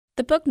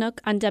The Book Nook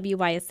on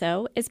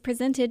WYSO is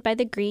presented by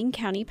the Greene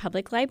County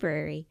Public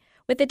Library,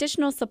 with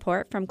additional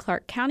support from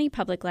Clark County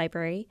Public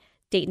Library,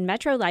 Dayton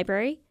Metro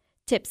Library,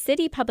 Tipp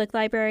City Public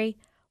Library,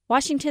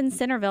 Washington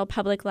Centerville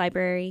Public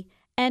Library,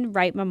 and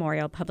Wright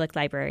Memorial Public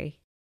Library.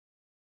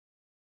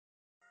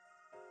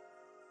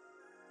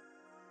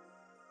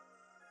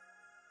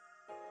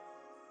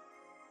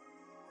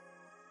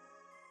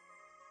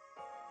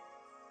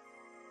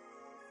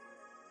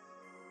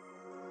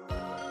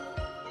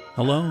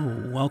 Hello,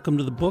 welcome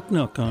to the Book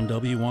Nook on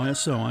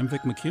WYSO. I'm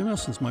Vic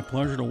McCunis. It's my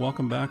pleasure to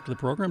welcome back to the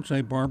program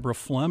today Barbara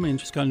Fleming.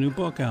 She's got a new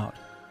book out.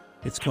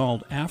 It's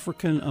called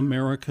African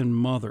American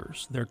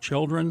Mothers, Their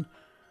Children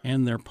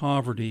and Their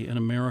Poverty in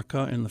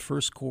America in the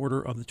First Quarter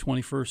of the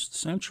 21st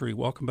Century.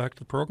 Welcome back to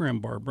the program,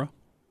 Barbara.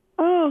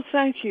 Oh,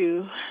 thank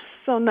you.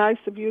 So nice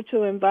of you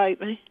to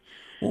invite me.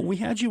 Well, we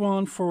had you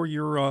on for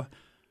your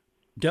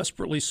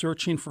desperately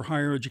searching for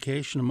higher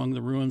education among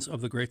the ruins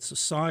of the Great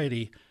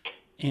Society,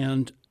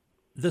 and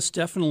this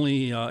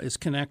definitely is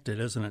connected,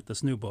 isn't it,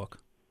 this new book?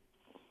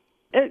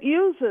 It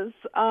uses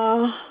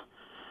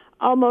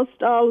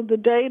almost all of the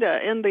data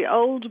in the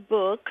old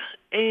book,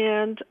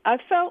 and I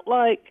felt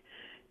like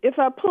if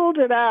I pulled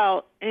it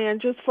out and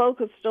just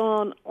focused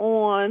on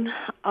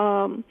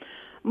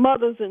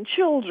mothers and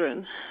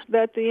children,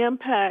 that the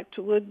impact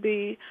would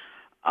be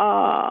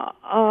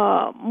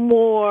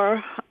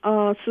more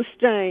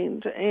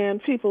sustained,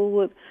 and people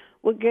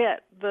would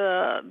get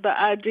the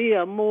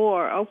idea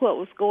more of what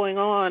was going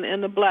on in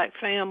the black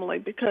family,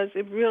 because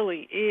it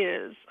really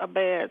is a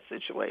bad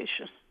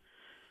situation.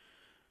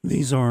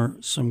 These are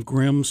some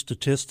grim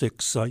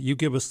statistics. You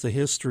give us the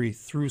history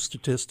through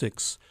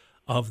statistics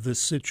of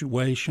this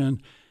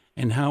situation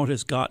and how it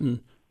has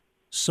gotten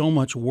so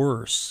much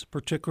worse,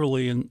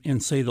 particularly in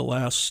say, the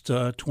last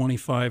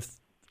 25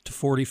 to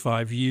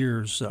 45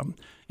 years.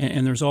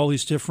 And there's all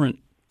these different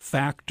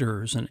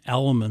factors and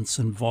elements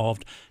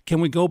involved.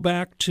 Can we go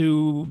back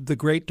to the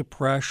Great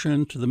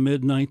Depression, to the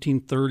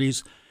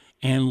mid-1930s,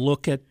 and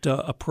look at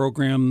a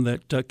program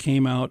that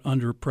came out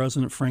under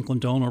President Franklin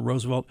Delano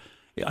Roosevelt?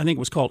 I think it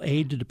was called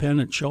Aid to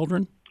Dependent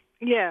Children.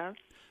 Yes.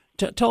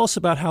 Tell us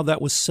about how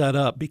that was set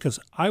up, because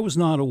I was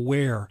not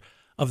aware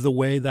of the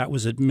way that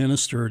was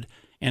administered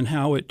and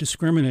how it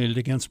discriminated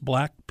against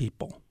black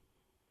people.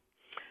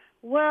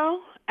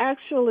 Well,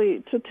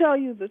 actually, to tell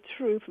you the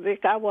truth,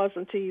 Vic, I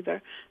wasn't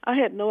either. I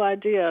had no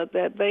idea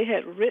that they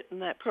had written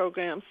that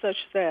program such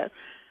that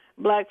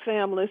black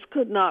families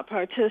could not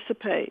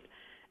participate.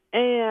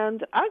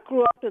 And I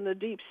grew up in the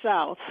Deep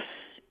South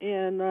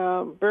in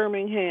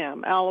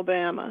Birmingham,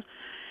 Alabama.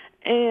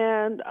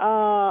 And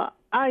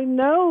I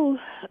know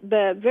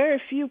that very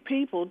few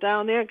people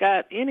down there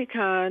got any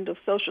kind of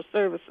social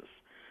services.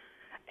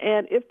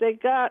 And if they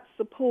got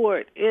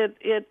support,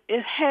 it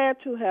had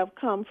to have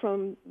come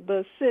from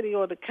the city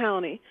or the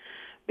county,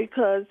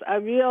 because I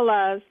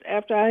realized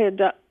after I had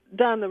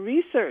done the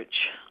research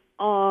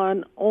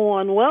on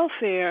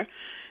welfare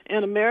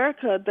in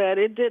America that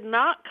it did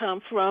not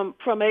come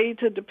from aid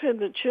to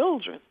dependent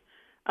children.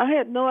 I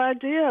had no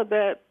idea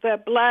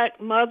that black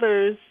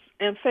mothers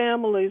and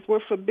families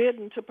were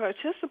forbidden to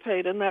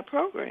participate in that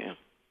program.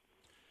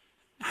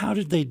 How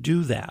did they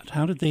do that?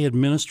 How did they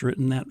administer it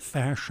in that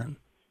fashion?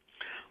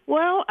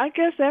 Well, I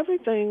guess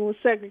everything was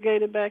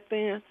segregated back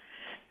then.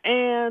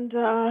 And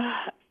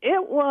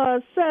it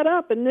was set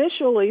up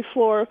initially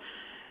for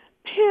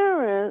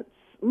parents,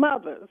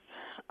 mothers,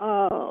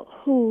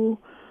 who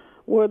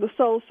were the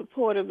sole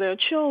support of their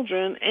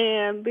children.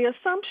 And the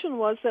assumption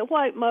was that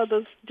white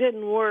mothers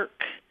didn't work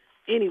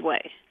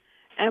anyway,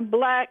 and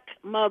black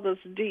mothers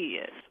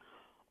did.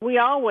 We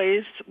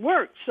always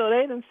worked, so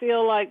they didn't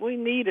feel like we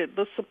needed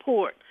the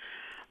support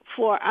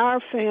for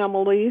our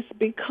families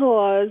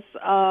because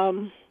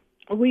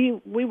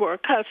we were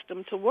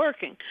accustomed to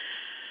working.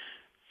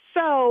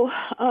 So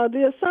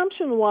the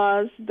assumption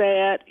was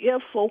that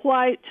if a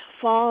white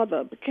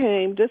father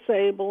became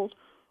disabled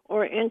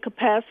or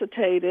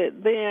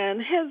incapacitated,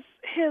 then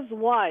his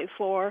wife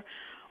or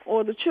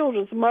the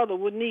children's mother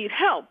would need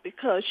help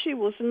because she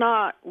was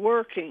not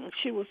working.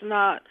 She was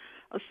not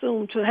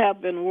assumed to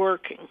have been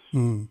working.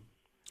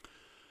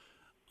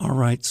 All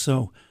right,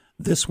 so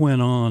this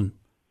went on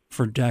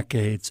for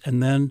decades,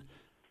 and then,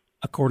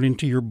 according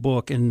to your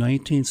book, in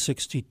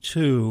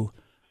 1962,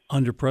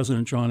 under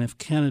President John F.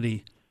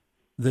 Kennedy,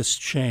 this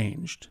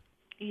changed.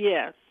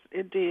 Yes,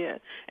 it did.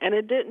 And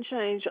it didn't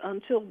change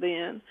until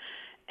then.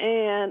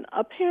 And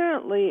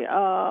apparently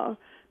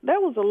there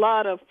was a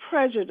lot of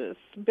prejudice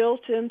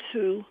built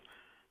into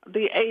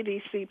the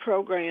ADC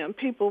program.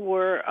 People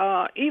were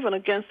even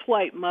against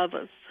white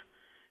mothers.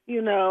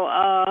 You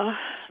know,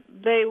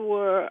 they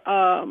were,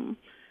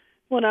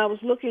 when I was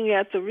looking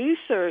at the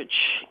research,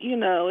 you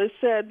know, it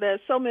said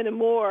that so many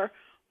more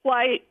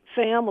white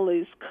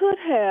families could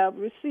have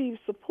received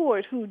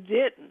support who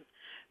didn't,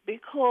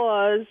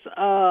 because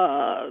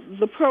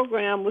the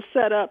program was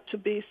set up to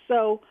be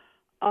so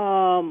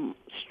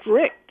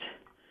strict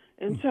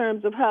in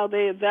terms of how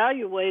they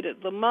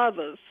evaluated the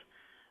mothers.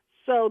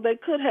 So they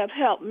could have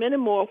helped many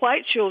more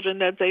white children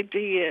than they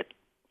did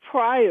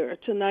prior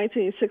to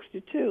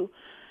 1962,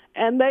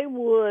 and they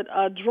would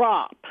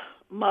drop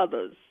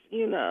mothers,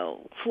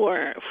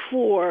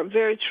 for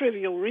very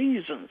trivial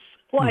reasons,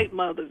 white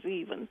mothers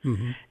even.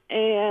 Mm-hmm.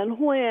 And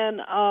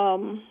when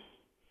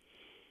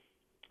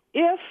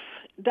if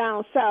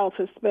down south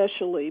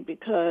especially,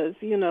 because,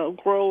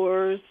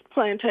 growers,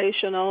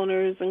 plantation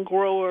owners and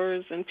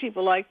growers and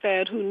people like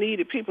that who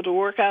needed people to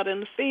work out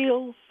in the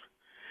fields,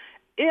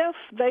 if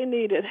they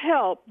needed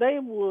help, they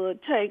would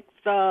strike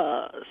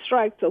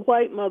the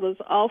white mothers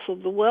off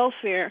of the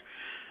welfare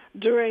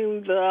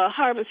during the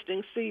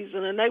harvesting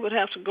season, and they would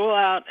have to go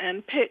out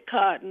and pick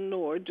cotton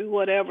or do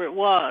whatever it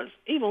was.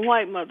 Even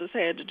white mothers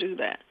had to do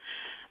that.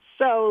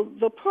 So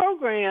the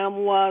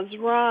program was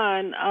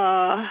run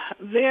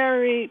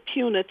very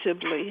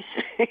punitively.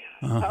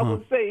 I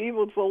would say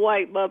even for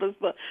white mothers,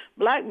 but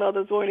black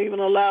mothers weren't even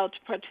allowed to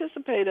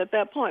participate at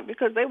that point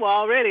because they were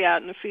already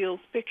out in the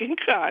fields picking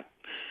cotton.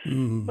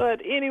 Mm-hmm.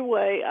 But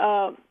anyway,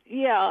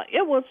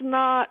 it was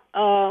not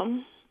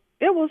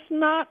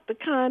the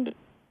kind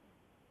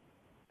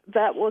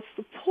that was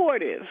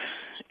supportive.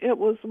 It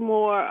was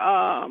more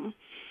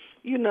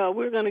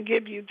we're going to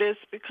give you this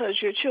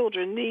because your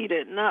children need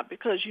it, not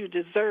because you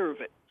deserve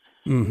it.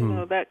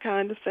 Mm-hmm. That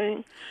kind of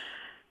thing.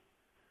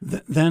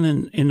 Then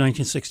in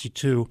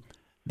 1962,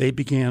 they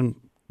began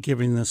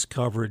giving this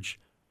coverage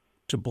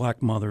to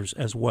black mothers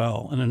as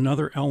well. And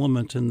another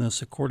element in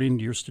this, according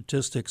to your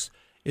statistics,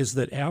 is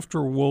that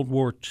after World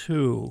War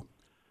II,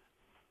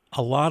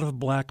 a lot of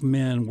black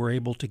men were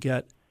able to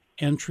get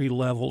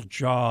entry-level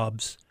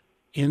jobs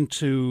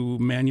into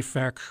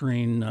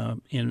manufacturing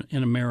in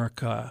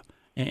America.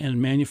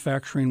 And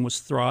manufacturing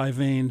was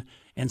thriving,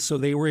 and so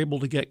they were able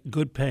to get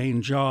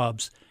good-paying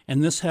jobs.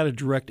 And this had a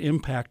direct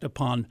impact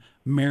upon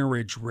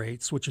marriage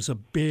rates, which is a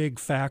big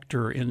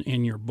factor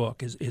in your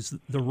book, is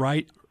the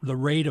rate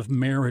of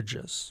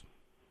marriages.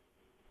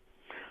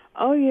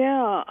 Oh,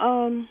 yeah.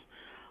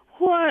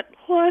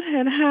 What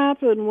had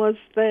happened was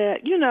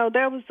that,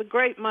 there was the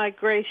Great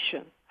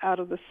Migration out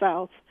of the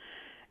South,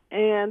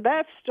 and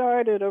that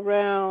started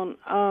around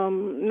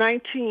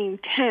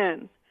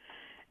 1910.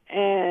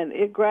 And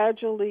it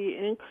gradually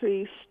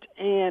increased,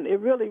 and it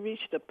really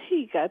reached a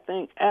peak, I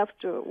think,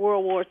 after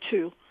World War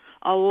II.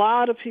 A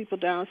lot of people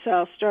down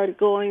south started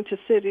going to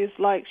cities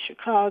like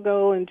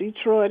Chicago and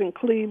Detroit and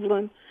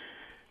Cleveland,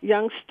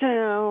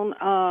 Youngstown,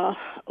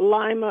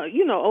 Lima.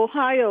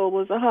 Ohio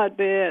was a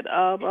hotbed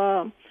of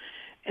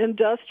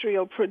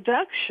industrial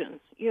production,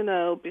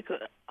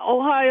 because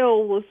Ohio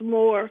was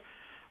more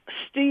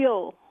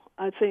steel,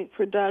 I think,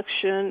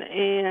 production,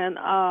 and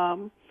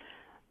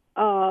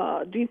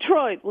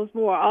Detroit was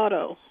more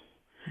auto.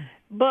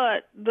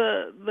 But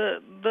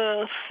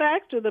the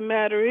fact of the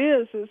matter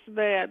is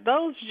that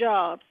those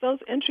jobs, those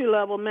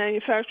entry-level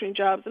manufacturing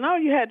jobs, and all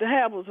you had to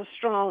have was a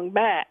strong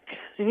back,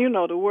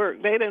 to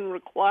work. They didn't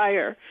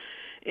require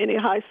any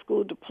high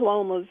school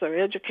diplomas or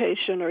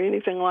education or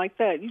anything like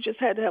that. You just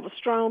had to have a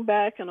strong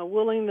back and a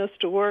willingness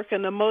to work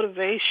and a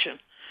motivation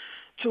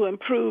to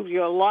improve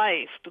your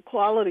life, the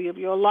quality of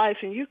your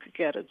life, and you could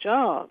get a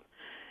job.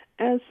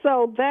 And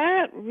so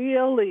that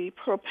really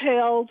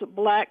propelled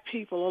black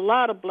people, a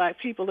lot of black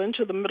people,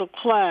 into the middle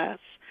class,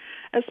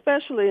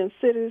 especially in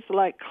cities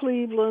like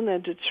Cleveland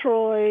and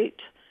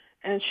Detroit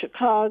and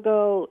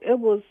Chicago. It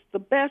was the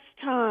best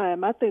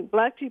time I think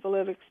black people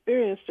have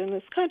experienced in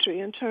this country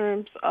in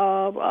terms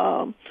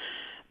of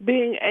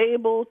being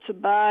able to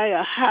buy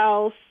a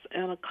house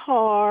and a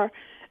car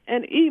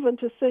and even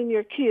to send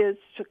your kids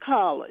to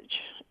college.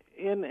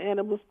 And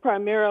it was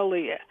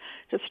primarily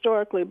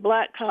historically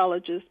black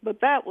colleges,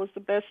 but that was the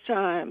best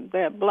time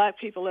that black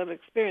people have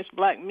experienced,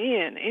 black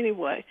men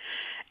anyway.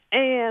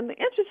 And the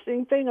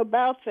interesting thing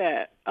about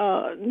that,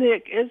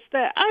 Nick, is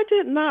that I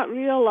did not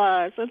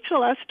realize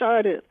until I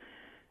started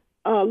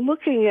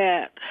looking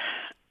at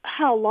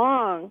how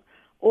long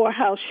or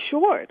how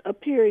short a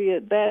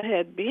period that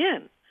had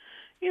been.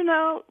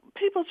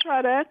 People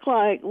try to act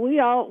like we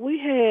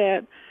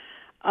had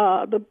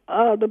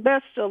the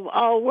best of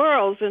all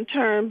worlds in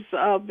terms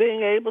of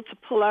being able to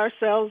pull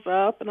ourselves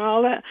up and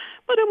all that.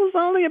 But it was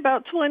only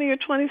about 20 or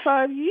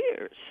 25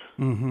 years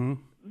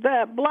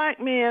that black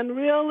men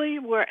really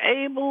were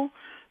able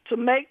to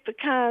make the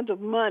kind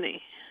of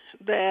money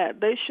that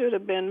they should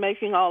have been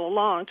making all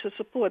along to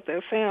support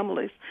their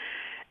families.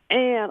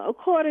 And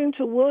according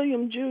to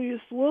William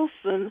Julius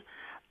Wilson,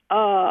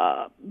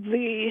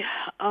 the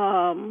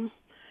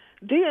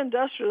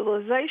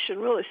deindustrialization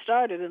really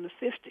started in the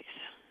 50s.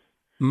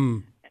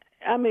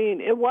 I mean,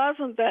 it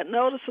wasn't that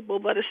noticeable,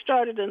 but it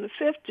started in the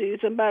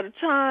 50s, and by the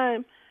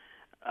time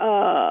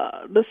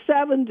the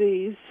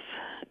 70s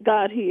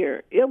got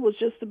here, it was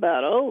just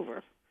about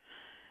over.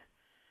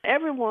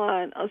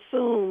 Everyone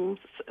assumes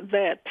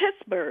that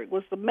Pittsburgh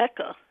was the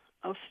mecca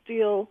of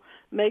steel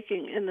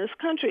making in this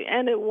country,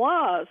 and it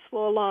was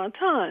for a long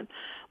time.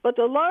 But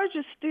the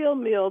largest steel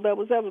mill that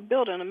was ever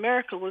built in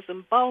America was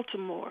in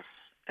Baltimore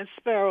at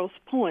Sparrows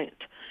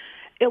Point.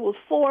 It was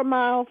 4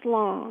 miles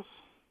long.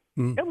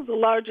 It was the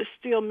largest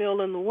steel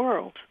mill in the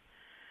world.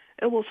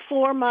 It was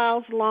 4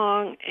 miles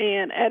long,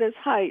 and at its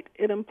height,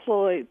 it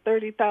employed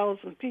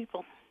 30,000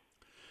 people.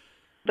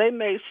 They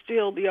made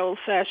steel the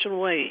old-fashioned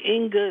way,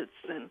 ingots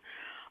and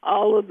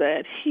all of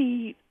that,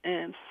 heat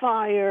and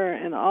fire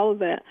and all of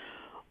that.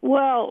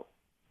 Well,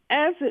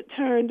 as it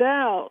turned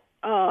out,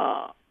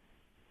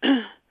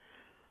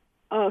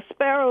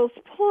 Sparrows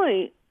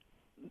Point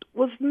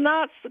was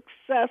not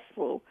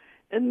successful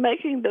in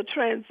making the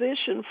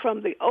transition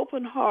from the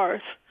open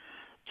hearth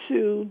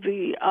to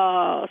the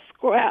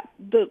scrap,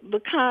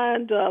 the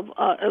kind of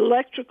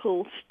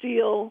electrical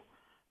steel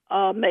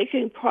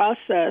making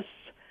process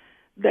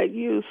that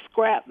used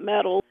scrap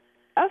metal.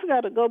 I've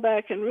got to go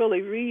back and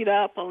really read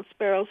up on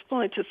Sparrows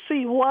Point to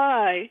see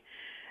why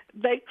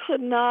they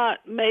could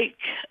not make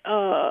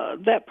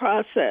that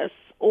process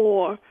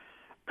or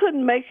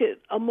couldn't make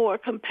it a more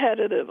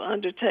competitive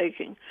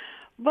undertaking.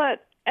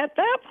 But at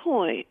that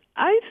point,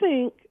 I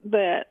think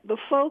that the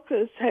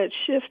focus had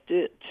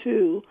shifted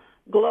to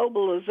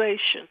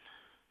globalization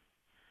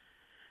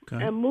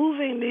and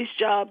moving these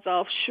jobs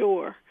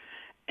offshore.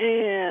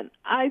 And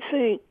I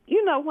think,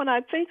 when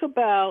I think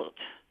about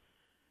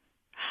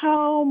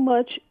how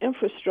much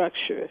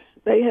infrastructure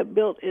they have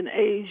built in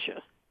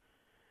Asia,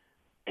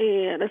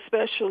 and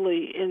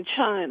especially in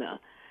China,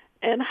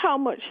 and how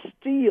much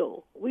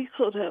steel we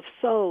could have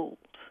sold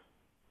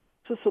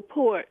to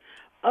support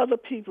other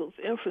people's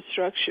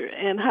infrastructure,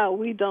 and how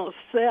we don't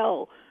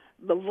sell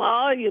the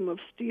volume of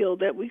steel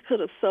that we could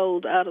have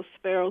sold out of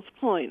Sparrows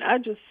Point. I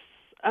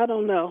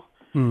don't know.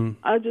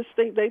 I just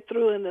think they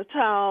threw in the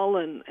towel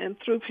and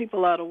threw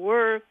people out of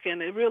work,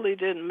 and it really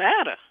didn't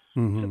matter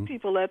to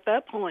people at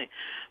that point.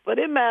 But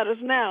it matters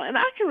now. And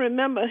I can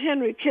remember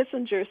Henry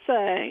Kissinger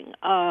saying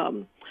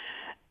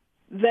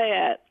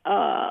that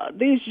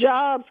these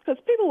jobs,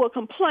 because people were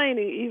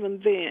complaining even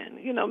then,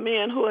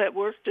 men who had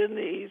worked in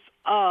these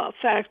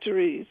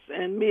factories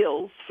and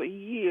mills for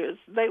years,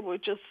 they were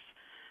just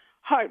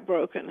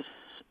heartbroken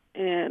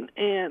and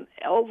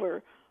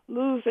over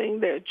losing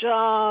their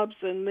jobs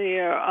and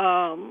their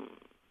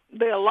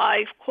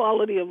life,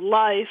 quality of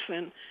life,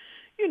 and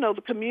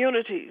the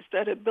communities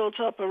that had built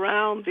up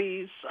around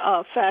these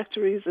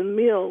factories and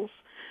mills.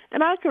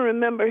 And I can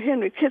remember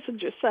Henry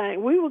Kissinger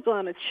saying we were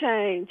going to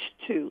change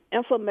to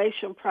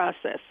information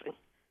processing.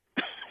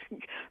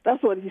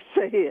 That's what he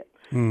said.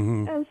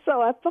 And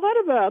so I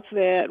thought about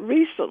that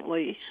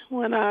recently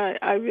when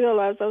I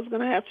realized I was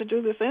going to have to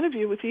do this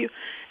interview with you.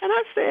 And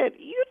I said,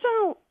 you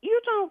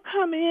don't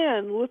come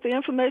in with the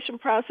information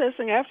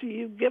processing after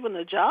you've given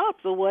the jobs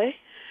away.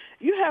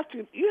 You have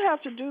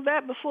to do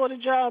that before the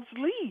jobs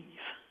leave.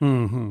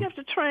 You have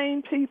to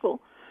train people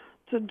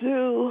to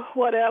do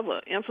whatever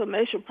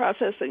information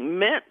processing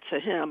meant to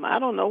him. I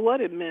don't know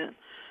what it meant,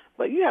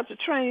 but you have to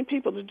train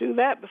people to do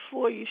that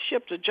before you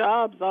ship the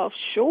jobs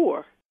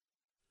offshore.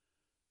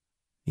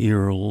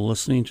 You're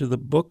listening to the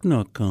Book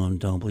Nook on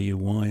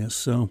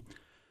WYSO.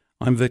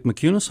 I'm Vic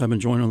McCunis. I've been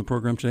joined on the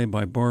program today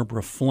by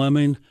Barbara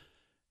Fleming,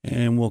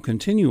 and we'll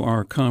continue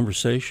our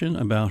conversation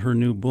about her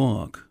new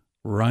book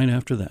right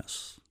after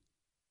this.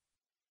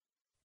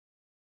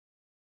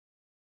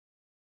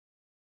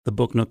 The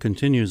Book Nook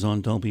continues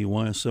on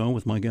WYSO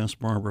with my guest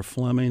Barbara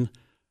Fleming.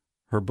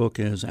 Her book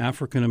is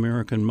African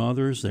American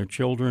Mothers, Their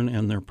Children,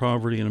 and Their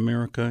Poverty in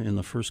America in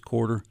the First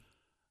Quarter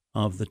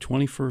of the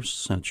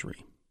 21st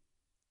Century.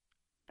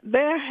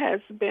 There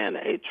has been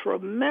a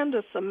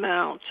tremendous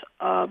amount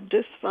of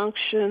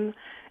dysfunction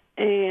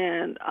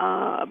and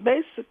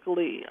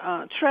basically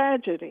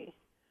tragedy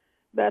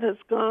that has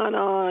gone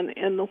on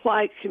in the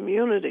white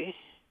community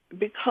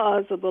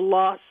because of the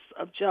loss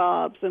of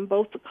jobs in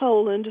both the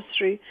coal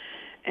industry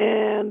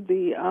and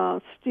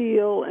the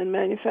steel and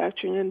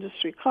manufacturing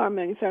industry, car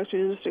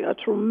manufacturing industry. A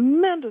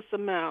tremendous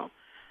amount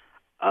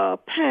of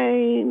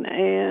pain,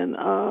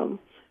 and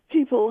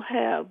people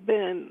have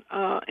been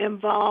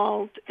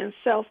involved in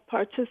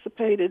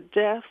self-participated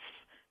deaths,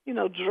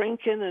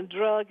 drinking and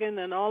drugging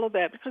and all of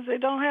that because they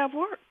don't have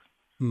work.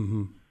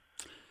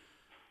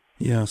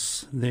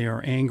 Yes, they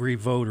are angry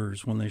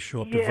voters when they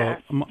show up to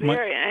vote.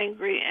 Very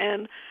angry.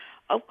 And,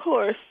 of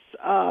course,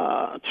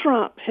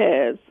 Trump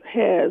has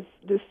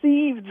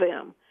deceived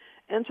them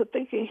into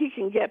thinking he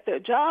can get their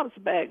jobs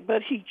back,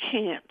 but he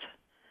can't.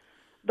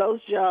 Those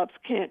jobs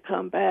can't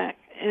come back.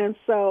 And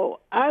so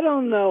I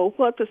don't know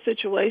what the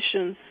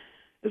situation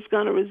is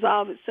going to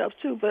resolve itself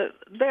to, but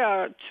there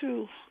are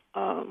two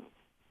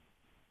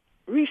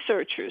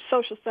researchers,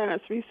 social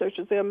science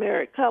researchers. They're a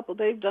married couple.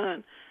 They've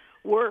done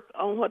work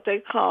on what they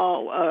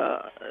call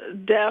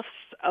deaths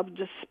of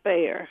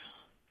despair,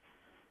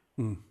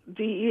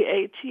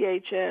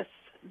 DEATHS,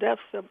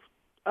 deaths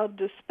of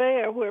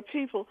despair, where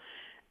people,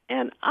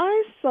 and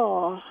I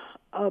saw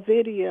a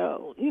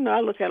video,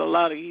 I look at a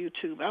lot of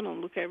YouTube. I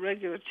don't look at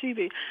regular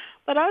TV,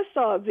 but I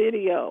saw a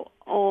video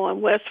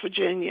on West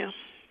Virginia,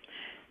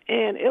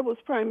 and it was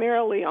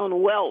primarily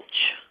on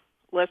Welch,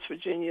 West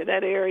Virginia,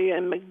 that area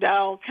in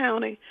McDowell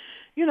County.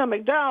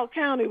 McDowell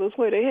County was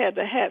where they had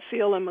the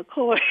Hatfield and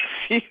McCoy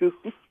feud.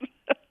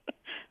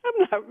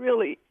 I'm not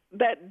really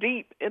that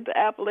deep into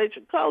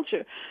Appalachian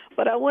culture,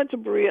 but I went to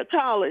Berea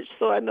College,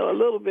 so I know a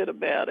little bit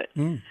about it.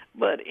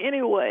 But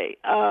anyway,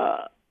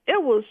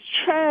 it was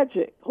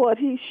tragic what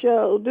he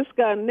showed. This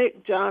guy,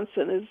 Nick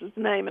Johnson is his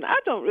name, and I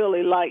don't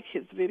really like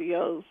his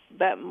videos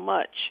that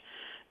much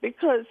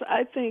because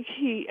I think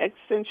he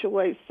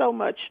accentuates so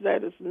much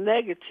that is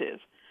negative,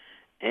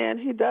 and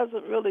he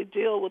doesn't really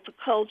deal with the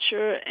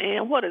culture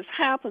and what has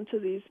happened to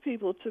these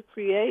people to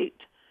create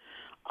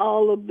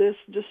all of this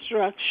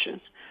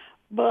destruction.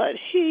 But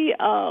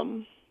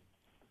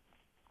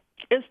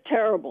it's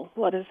terrible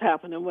what has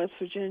happened in West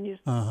Virginia.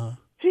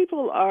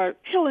 People are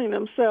killing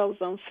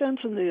themselves on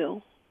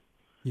fentanyl.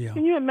 Yeah.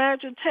 Can you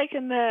imagine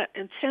taking that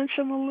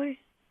intentionally?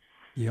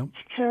 Yep.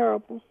 It's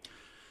terrible.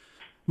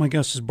 My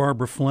guest is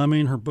Barbara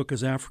Fleming. Her book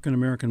is African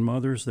American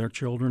Mothers, Their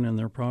Children, and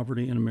Their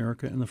Poverty in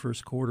America in the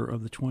First Quarter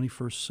of the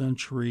 21st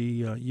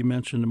Century. You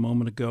mentioned a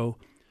moment ago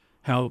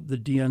how the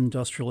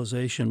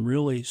deindustrialization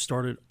really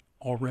started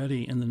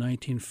already in the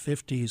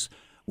 1950s,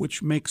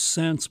 which makes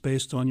sense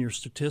based on your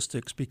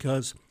statistics,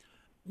 because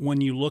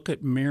when you look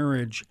at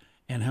marriage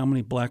and how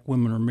many black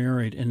women are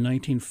married in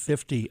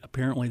 1950,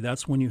 apparently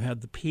that's when you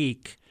had the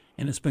peak,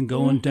 and it's been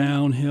going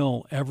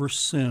downhill ever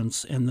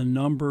since, and the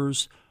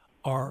numbers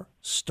are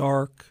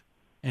stark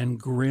and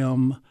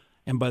grim.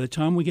 And by the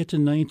time we get to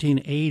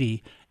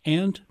 1980,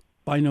 and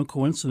by no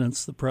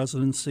coincidence, the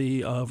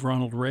presidency of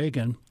Ronald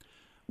Reagan,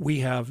 we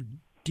have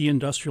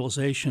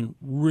deindustrialization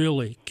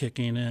really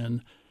kicking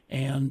in,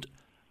 and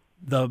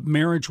the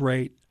marriage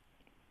rate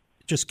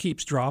just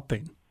keeps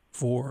dropping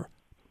for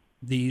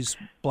these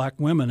black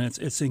women.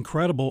 It's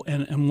incredible.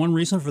 And one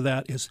reason for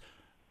that is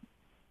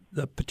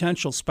the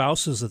potential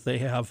spouses that they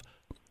have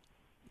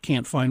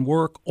can't find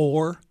work,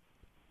 or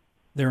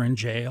they're in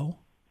jail,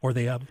 or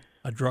they have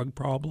a drug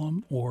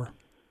problem, or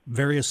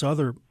various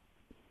other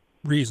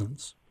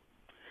reasons.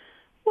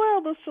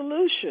 Well, the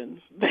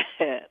solution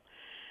that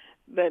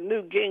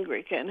Newt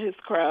Gingrich and his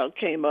crowd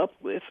came up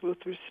with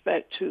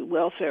respect to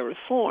welfare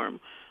reform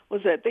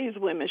was that these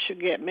women should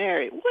get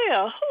married.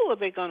 Well, who are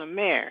they going to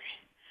marry?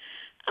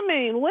 I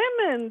mean,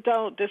 women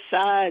don't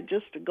decide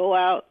just to go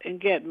out and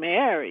get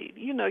married.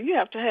 You know, you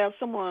have to have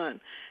someone,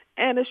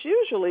 and it's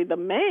usually the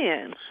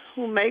man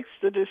who makes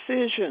the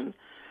decision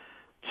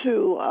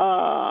to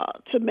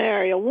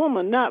marry a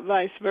woman, not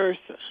vice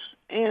versa.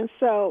 And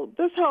so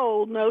this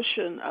whole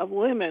notion of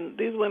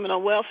these women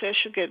on welfare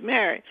should get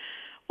married,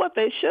 what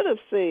they should have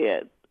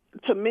said,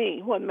 to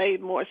me, what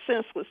made more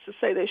sense was to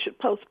say they should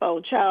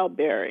postpone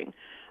childbearing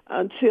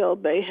until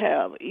they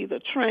have either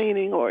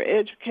training or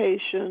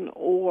education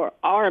or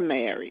are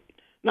married.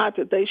 Not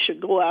that they should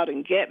go out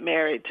and get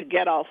married to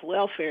get off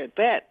welfare.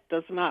 That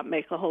does not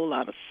make a whole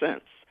lot of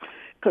sense,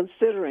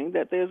 considering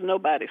that there's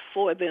nobody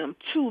for them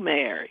to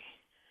marry.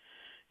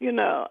 You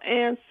know,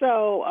 and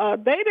so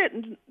they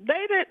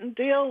didn't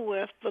deal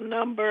with the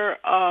number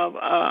of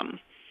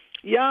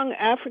young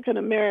African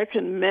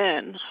American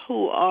men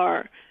who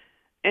are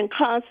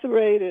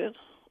incarcerated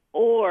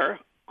or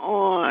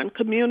on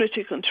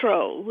community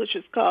control, which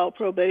is called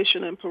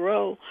probation and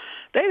parole.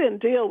 They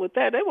didn't deal with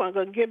that. They weren't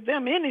going to give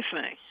them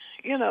anything,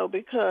 you know,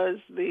 because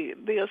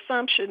the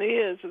assumption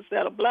is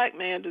that a black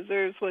man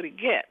deserves what he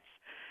gets.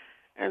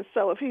 And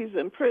so if he's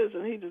in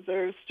prison, he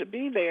deserves to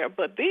be there.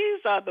 But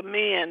these are the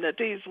men that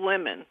these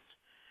women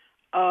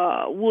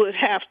would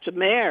have to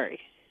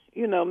marry,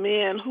 you know,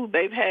 men who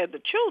they've had the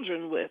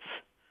children with,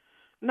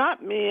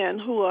 not men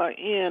who are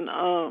in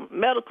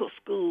medical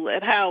school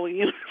at Howard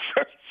University.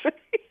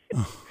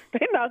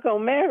 They're not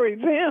going to marry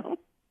them.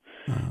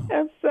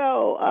 And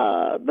so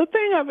the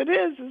thing of it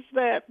is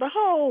that the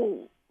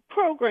whole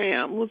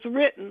program was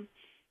written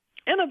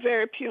in a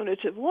very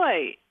punitive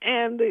way.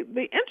 And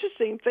the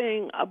interesting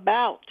thing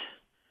about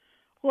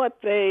what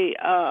they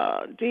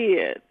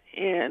did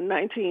in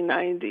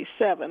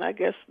 1997, I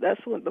guess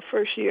that's when the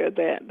first year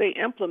that they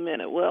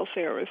implemented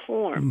welfare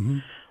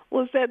reform,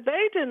 was that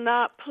they did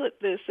not put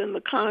this in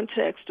the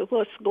context of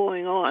what's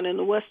going on in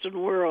the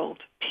Western world,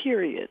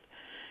 period.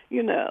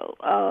 You know,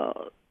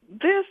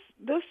 this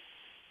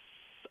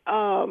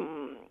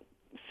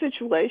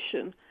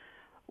situation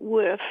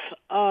with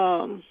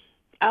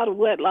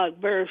out-of-wedlock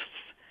births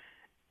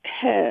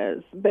has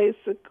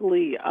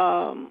basically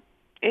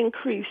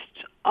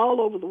increased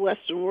all over the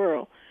Western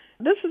world.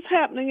 This is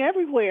happening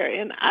everywhere,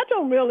 and I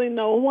don't really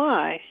know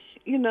why.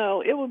 You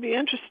know, it would be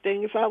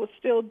interesting if I was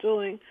still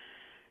doing,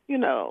 you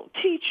know,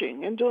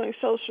 teaching and doing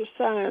social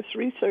science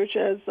research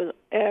as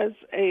a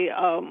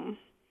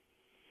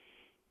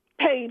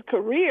paid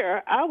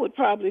career. I would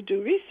probably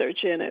do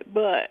research in it.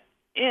 But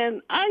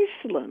in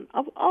Iceland,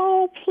 of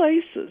all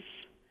places,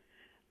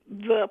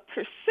 the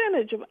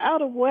percentage of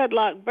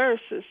out-of-wedlock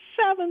births is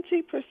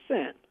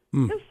 70%.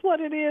 That's what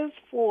it is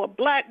for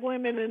black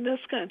women in this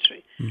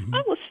country.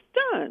 I was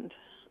stunned.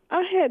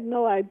 I had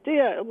no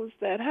idea it was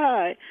that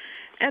high.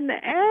 And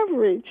the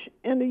average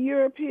in the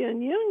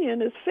European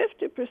Union is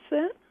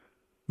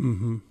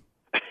 50%.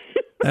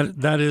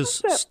 That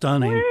is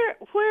stunning.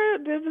 where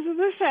did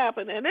this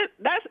happen? And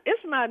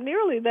it's not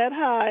nearly that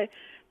high.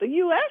 The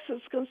U.S.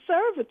 is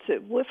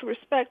conservative with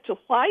respect to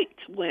white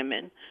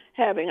women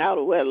having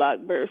out-of-wedlock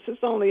births.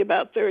 It's only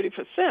about 30%,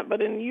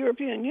 but in the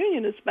European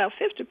Union, it's about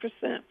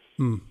 50%.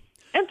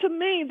 And to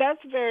me,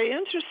 that's very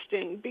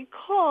interesting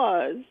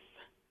because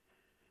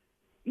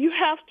you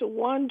have to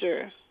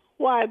wonder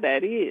why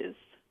that is.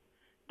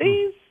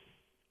 These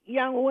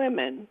young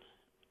women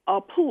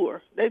are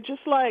poor. They're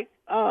just like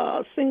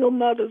single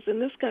mothers in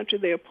this country.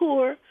 They're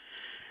poor.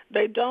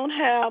 They don't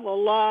have a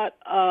lot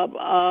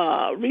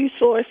of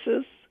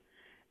resources.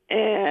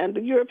 And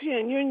the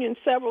European Union,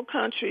 several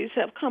countries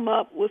have come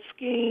up with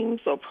schemes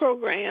or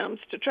programs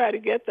to try to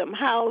get them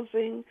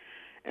housing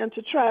and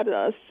to try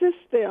to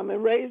assist them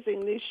in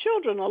raising these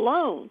children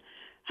alone.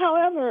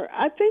 However,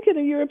 I think in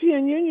the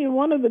European Union,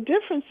 one of the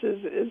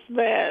differences is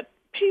that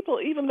people,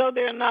 even though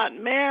they're not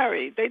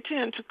married, they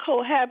tend to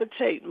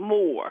cohabitate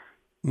more.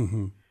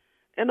 Mm-hmm.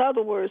 In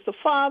other words, the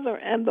father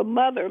and the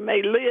mother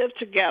may live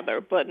together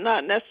but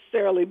not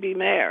necessarily be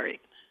married.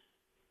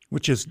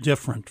 Which is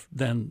different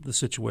than the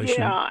situation.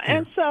 Yeah, here.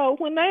 And so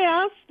when they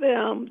asked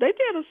them, they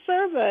did a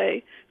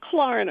survey.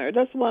 Klarner,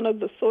 that's one of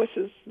the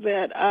sources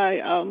that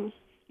I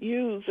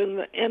use in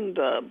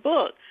the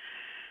book.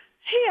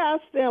 He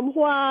asked them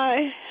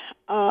why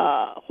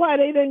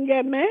they didn't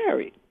get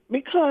married,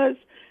 because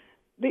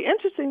the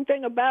interesting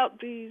thing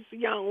about these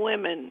young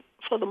women,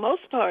 for the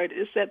most part,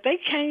 is that they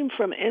came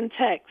from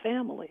intact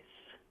families.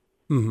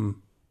 Mm-hmm.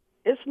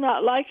 It's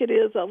not like it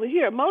is over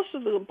here. Most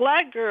of the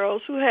black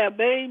girls who have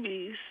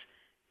babies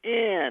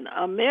in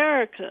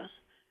America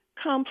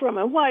come from,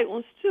 and white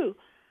ones too,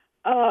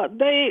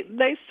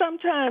 they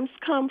sometimes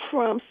come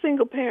from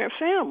single-parent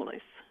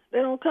families. They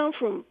don't come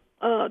from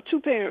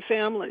two-parent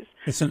families.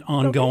 It's an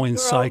ongoing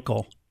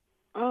cycle.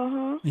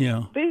 Uh-huh.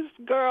 Yeah. These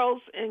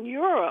girls in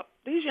Europe,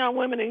 these young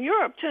women in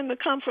Europe tend to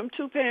come from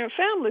two-parent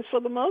families for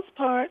the most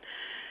part.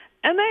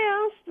 And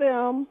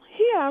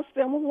he asked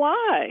them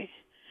why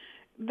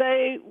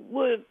they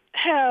would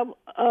have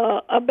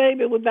a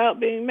baby without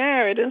being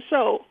married. And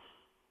so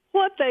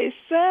what they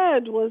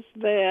said was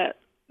that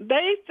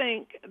they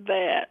think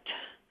that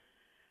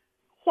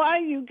why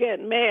you get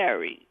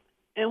married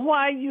and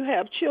why you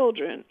have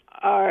children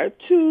are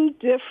two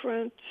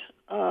different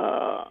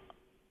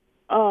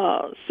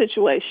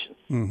situations.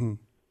 Mm-hmm.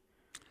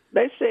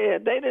 They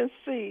said they didn't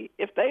see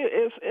if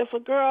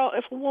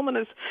a woman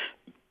is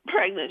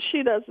pregnant,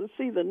 she doesn't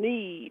see the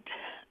need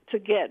to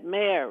get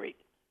married.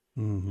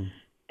 Mm-hmm.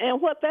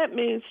 And what that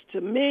means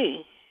to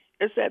me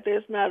is that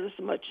there's not as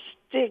much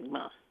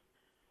stigma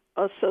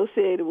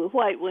associated with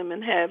white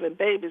women having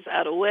babies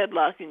out of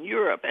wedlock in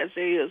Europe as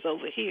there is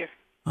over here.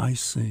 I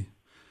see.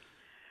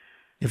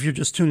 If you're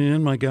just tuning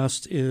in, my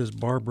guest is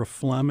Barbara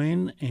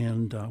Fleming,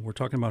 and we're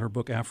talking about her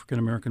book, African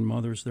American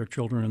Mothers, Their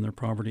Children, and Their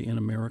Poverty in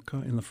America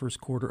in the First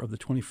Quarter of the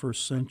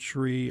 21st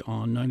Century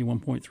on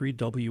 91.3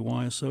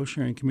 WYSO,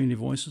 sharing community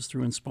voices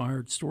through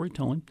inspired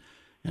storytelling.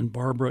 And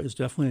Barbara is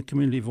definitely a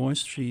community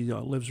voice. She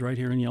lives right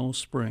here in Yellow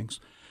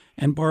Springs.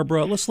 And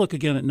Barbara, let's look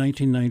again at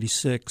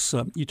 1996.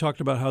 You talked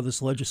about how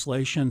this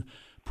legislation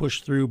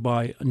pushed through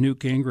by Newt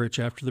Gingrich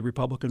after the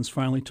Republicans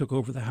finally took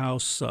over the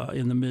House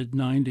in the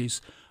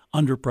mid-'90s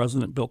under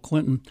President Bill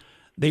Clinton.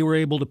 They were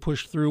able to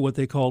push through what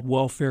they called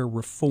welfare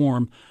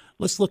reform.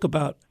 Let's look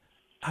about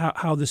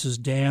how this has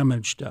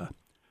damaged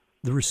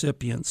the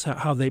recipients,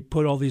 how they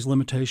put all these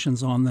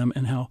limitations on them,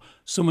 and how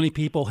so many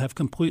people have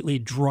completely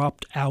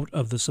dropped out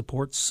of the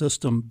support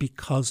system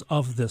because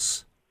of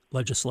this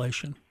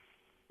legislation.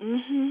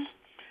 Mm-hmm.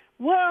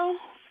 Well,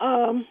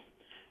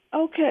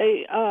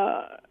 okay,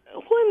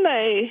 when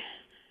they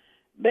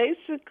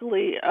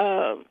basically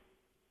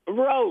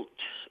wrote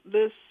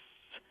this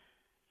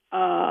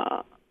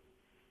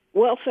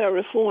welfare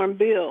reform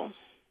bill,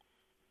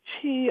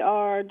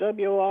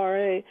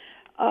 TRWRA,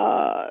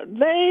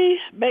 they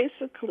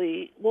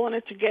basically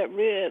wanted to get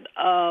rid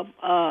of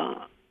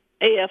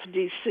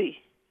AFDC.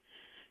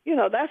 You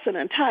know, that's an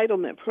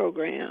entitlement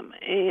program,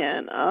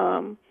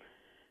 and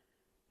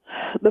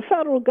the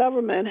federal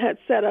government had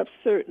set up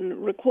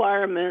certain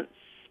requirements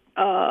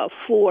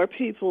for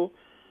people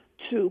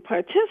to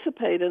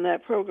participate in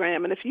that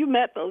program, and if you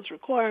met those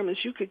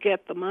requirements, you could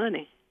get the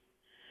money.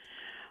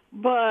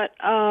 But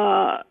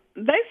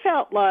they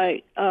felt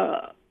like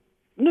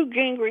Newt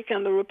Gingrich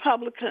and the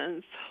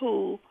Republicans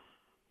who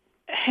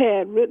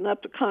had written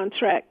up the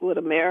contract with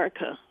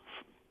America,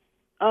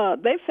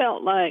 they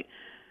felt like,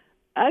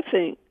 I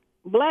think,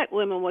 black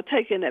women were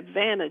taking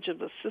advantage of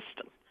the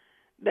system.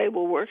 They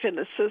were working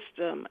the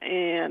system,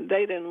 and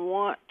they didn't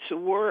want to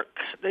work.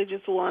 They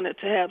just wanted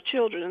to have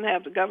children and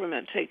have the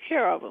government take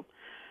care of them.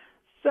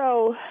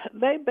 So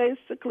they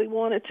basically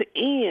wanted to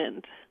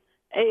end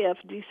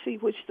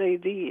AFDC, which they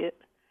did.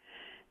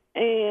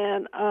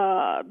 And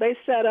they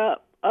set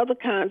up other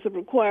kinds of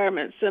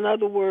requirements. In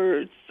other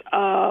words,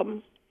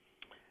 there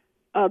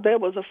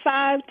was a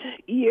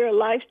 5-year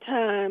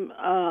lifetime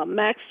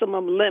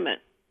maximum limit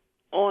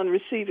on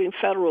receiving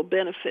federal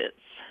benefits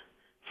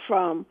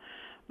from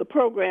the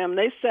program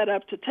they set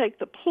up to take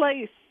the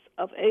place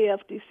of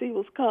AFDC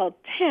was called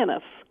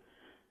TANF,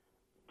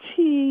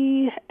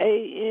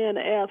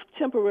 TANF,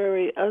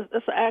 temporary,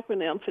 that's an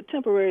acronym for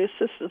Temporary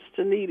Assistance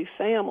to Needy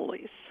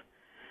Families.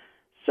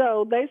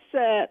 So they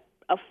set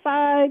a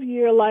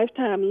 5-year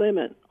lifetime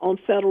limit on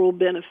federal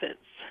benefits.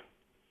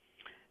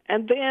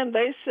 And then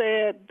they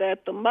said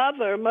that the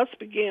mother must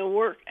begin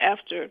work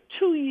after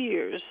 2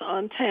 years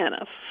on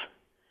TANF.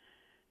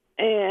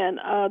 And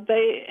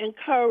they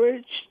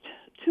encouraged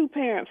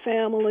two-parent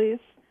families,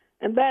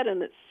 and that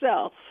in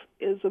itself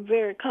is a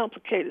very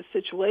complicated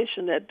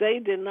situation that they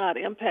did not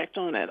impact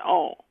on at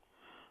all.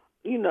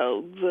 You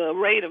know, the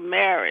rate of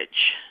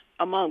marriage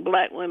among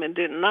black women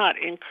did not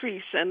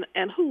increase,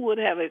 and who would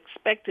have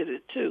expected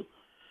it to?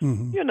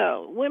 Mm-hmm. You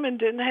know, women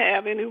didn't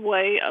have any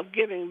way of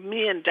giving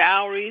men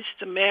dowries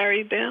to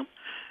marry them.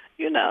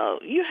 You know,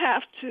 you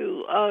have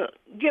to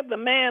give the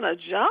man a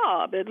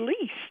job at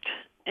least.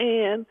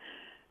 And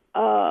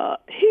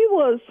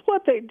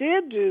what they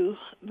did do,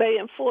 they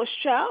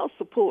enforced child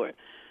support.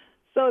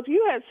 So if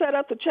you had set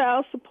up the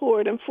child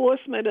support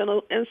enforcement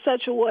in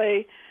such a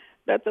way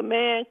that the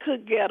man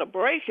could get a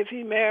break if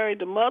he married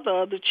the mother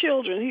of the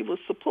children he was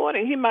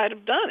supporting, he might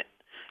have done it.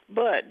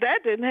 But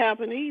that didn't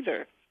happen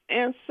either.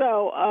 And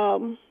so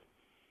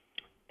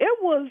it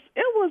was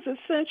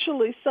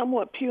essentially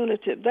somewhat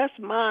punitive. That's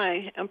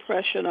my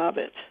impression of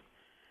it.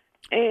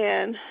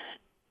 And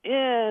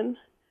in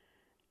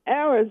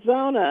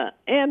Arizona,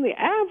 and the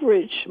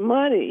average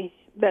money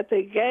that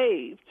they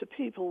gave to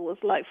people was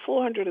like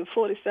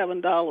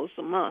 $447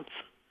 a month.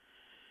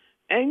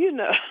 And, you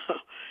know,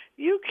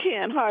 you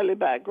can't hardly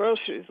buy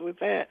groceries with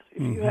that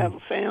if you have a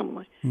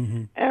family.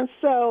 Mm-hmm. And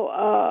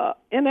so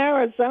in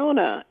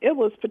Arizona, it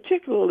was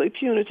particularly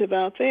punitive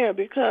out there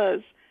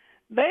because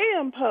they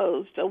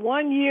imposed a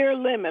 1-year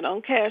limit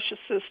on cash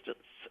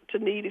assistance to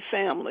needy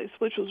families,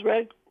 which was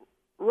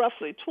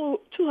roughly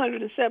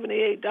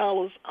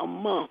 $278 a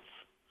month.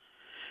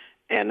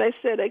 And they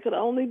said they could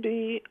only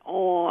be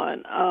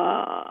on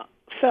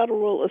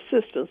federal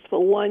assistance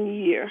for 1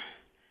 year.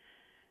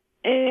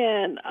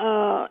 And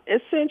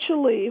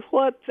essentially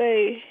what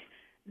they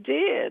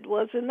did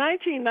was in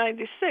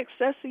 1996,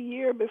 that's a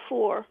year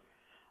before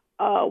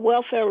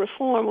welfare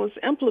reform was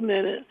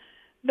implemented,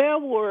 there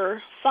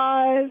were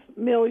 5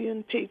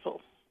 million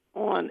people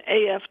on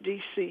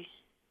AFDC.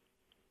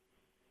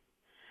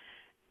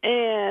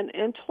 And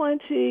in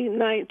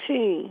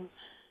 2019,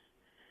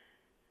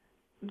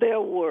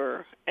 there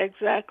were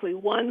exactly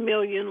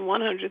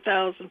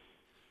 1,100,000.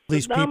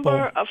 The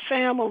number of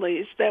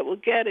families that were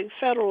getting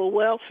federal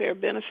welfare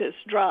benefits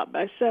dropped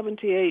by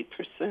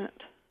 78%.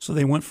 So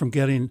they went from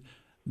getting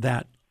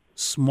that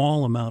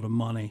small amount of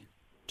money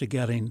to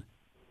getting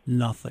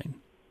nothing.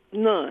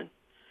 None.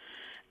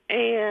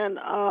 And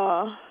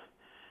I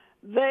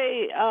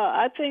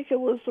think it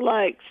was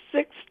like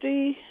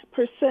 60%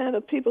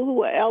 of people who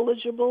were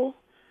eligible.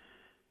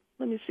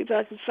 Let me see if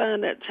I can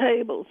find that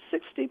table.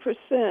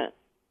 60%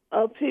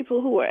 of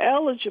people who were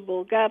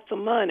eligible got the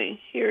money.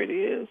 Here it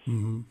is.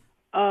 Mm-hmm.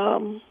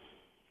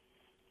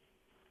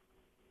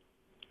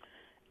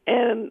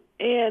 And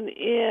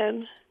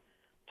in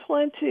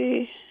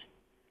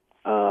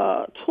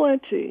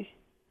 2020,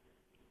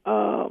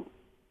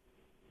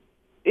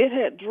 it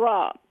had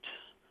dropped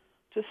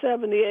to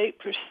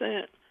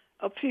 78%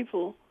 of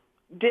people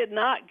did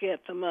not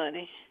get the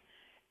money.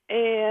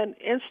 And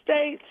in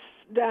states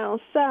down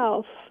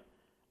south,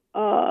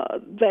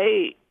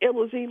 it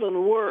was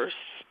even worse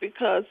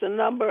because the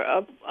number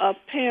of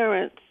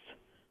parents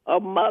or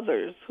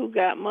mothers who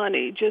got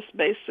money just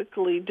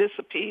basically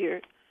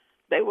disappeared.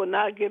 They were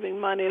not giving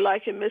money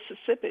like in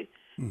Mississippi.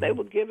 Mm-hmm. They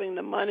were giving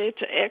the money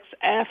to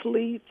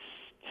ex-athletes,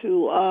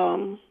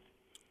 to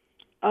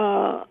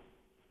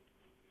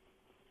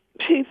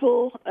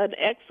people, an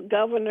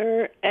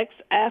ex-governor,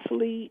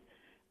 ex-athlete,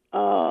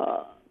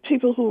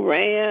 people who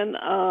ran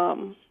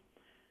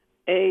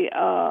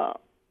a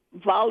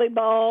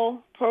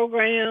volleyball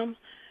program.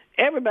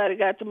 Everybody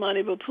got the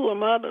money but poor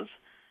mothers.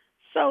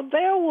 So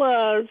there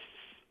was,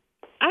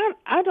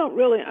 I don't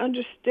really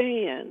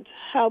understand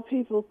how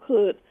people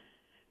could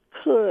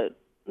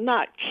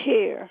not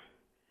care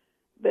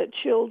that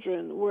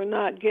children were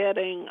not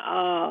getting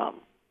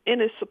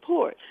any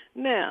support.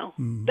 Now,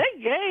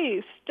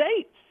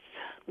 states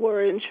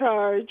were in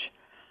charge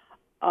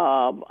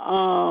of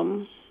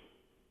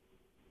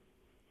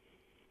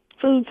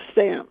food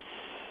stamps,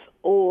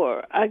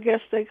 or I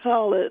guess they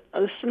call it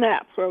a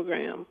SNAP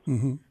program.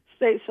 Mm-hmm.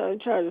 States are in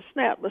charge of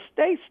SNAP, but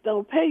states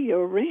don't pay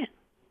your rent.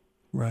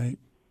 Right.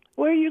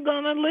 Where are you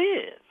going to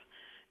live?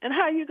 And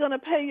how are you going to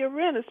pay your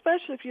rent,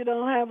 especially if you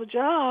don't have a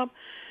job?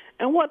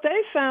 And what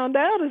they found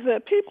out is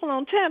that people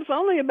on TANF,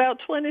 only about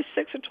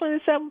 26 or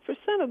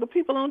 27% of the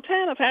people on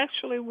TANF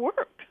actually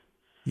work.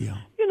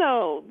 Yeah. You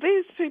know,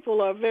 these people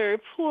are very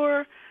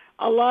poor.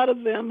 A lot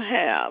of them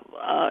have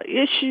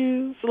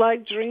issues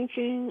like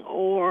drinking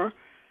or,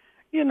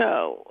 you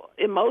know,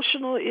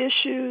 emotional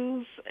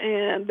issues,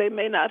 and they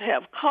may not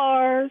have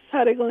cars. How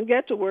are they going to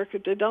get to work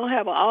if they don't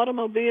have an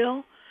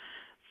automobile?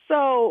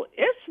 So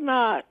it's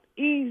not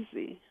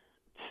easy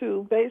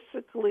to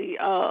basically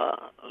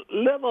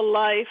live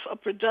a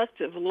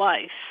productive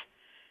life,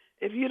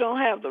 if you don't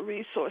have the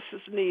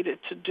resources needed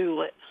to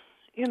do it.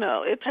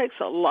 It takes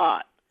a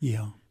lot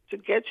to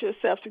get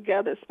yourself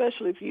together,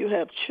 especially if you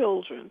have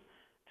children,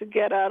 to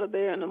get out of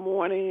there in the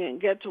morning and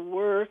get to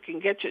work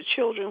and get your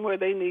children where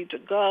they need to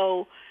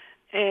go.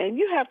 And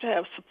you have to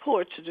have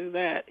support to do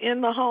that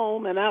in the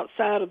home and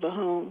outside of the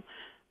home.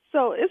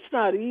 So it's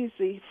not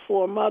easy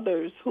for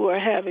mothers who are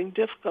having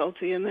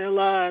difficulty in their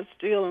lives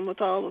dealing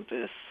with all of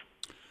this.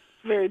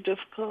 Very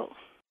difficult.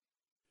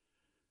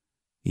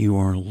 You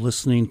are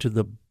listening to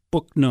the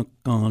Book Nook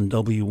on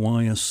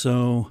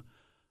WYSO,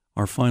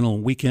 our final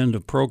weekend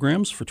of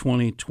programs for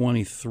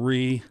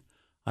 2023.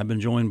 I've been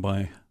joined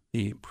by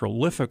the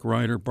prolific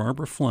writer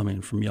Barbara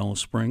Fleming from Yellow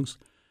Springs,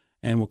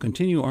 and we'll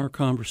continue our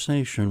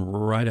conversation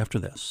right after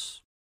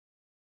this.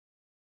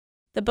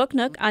 The Book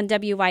Nook on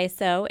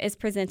WYSO is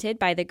presented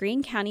by the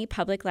Greene County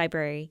Public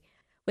Library,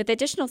 with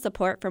additional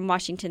support from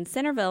Washington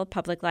Centerville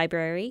Public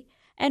Library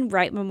and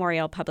Wright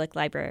Memorial Public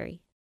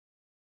Library.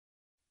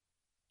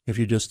 If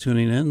you're just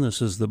tuning in,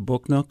 this is the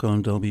Book Nook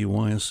on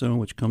WYSO,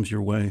 which comes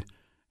your way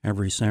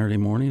every Saturday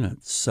morning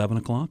at 7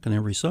 o'clock and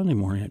every Sunday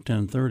morning at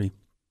 10:30.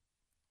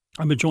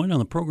 I've been joined on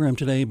the program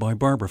today by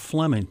Barbara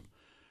Fleming.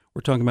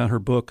 We're talking about her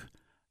book,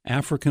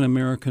 African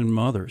American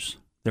Mothers,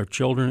 Their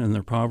Children and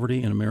Their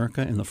Poverty in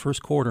America in the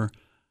First Quarter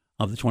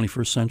of the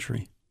 21st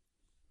Century.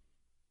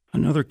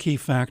 Another key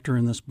factor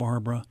in this,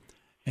 Barbara,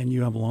 and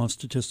you have a lot of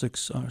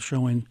statistics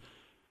showing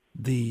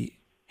the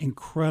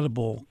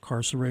incredible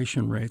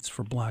incarceration rates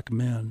for black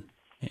men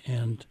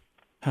and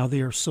how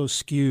they are so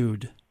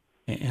skewed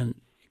and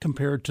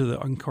compared to the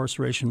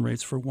incarceration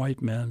rates for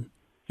white men.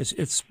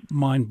 It's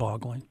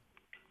mind-boggling.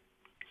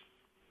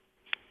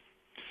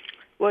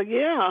 Well,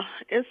 yeah,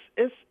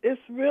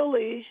 it's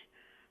really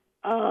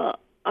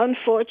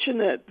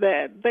unfortunate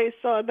that they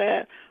saw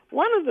that.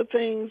 One of the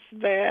things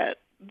that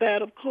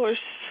of course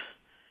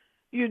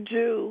you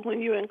do when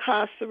you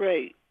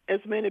incarcerate as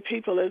many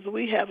people as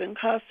we have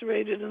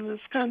incarcerated in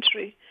this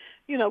country,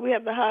 we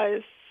have the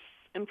highest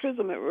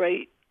imprisonment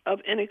rate of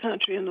any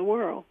country in the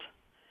world.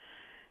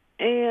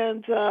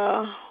 And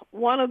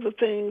one of the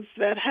things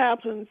that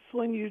happens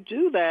when you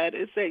do that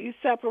is that you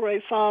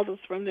separate fathers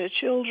from their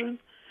children.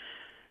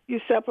 You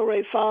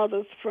separate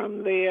fathers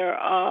from their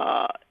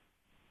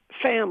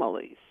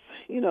families.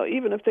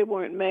 Even if they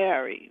weren't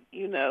married,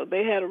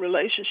 they had a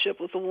relationship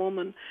with a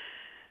woman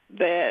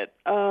that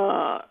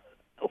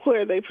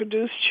where they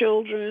produce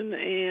children,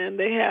 and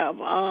they have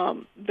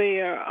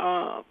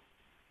their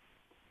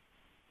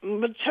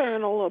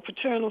maternal or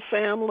paternal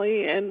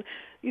family, and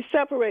you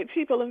separate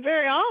people, and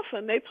very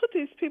often they put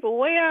these people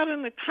way out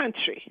in the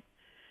country.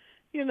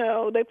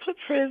 They put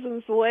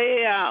prisons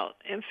way out,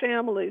 and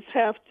families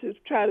have to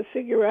try to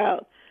figure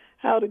out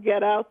how to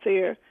get out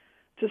there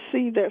to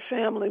see their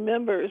family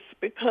members,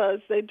 because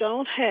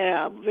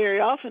very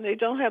often they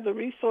don't have the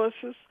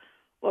resources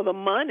or the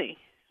money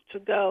to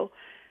go.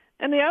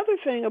 And the other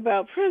thing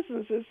about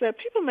prisons is that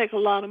people make a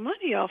lot of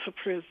money off of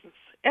prisons.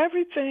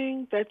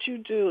 Everything that you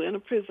do in a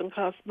prison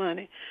costs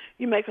money.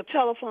 You make a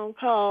telephone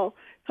call,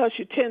 costs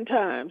you 10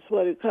 times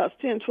what it costs,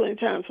 10, 20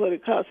 times what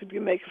it costs if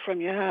you make it from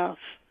your house.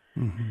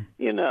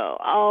 Mm-hmm.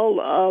 All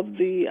of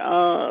the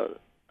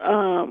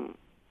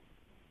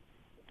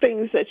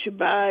things that you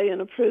buy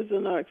in a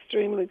prison are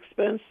extremely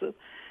expensive.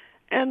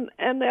 And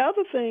the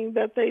other thing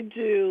that they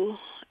do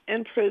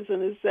in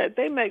prison is that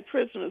they make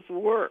prisoners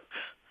work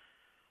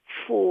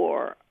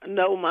for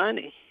no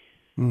money.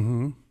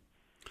 Mm-hmm.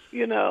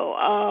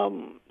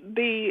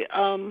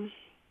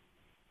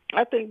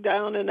 I think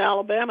down in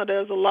Alabama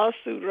there's a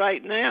lawsuit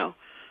right now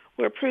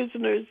where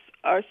prisoners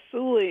are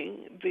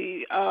suing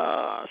the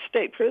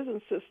state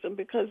prison system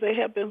because they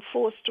have been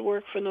forced to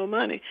work for no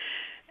money.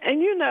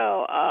 And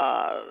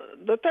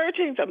the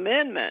 13th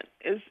Amendment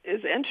is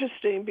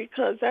interesting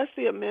because that's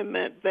the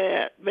amendment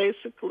that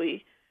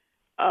basically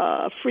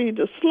freed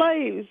the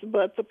slaves.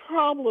 But the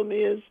problem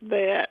is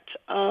that,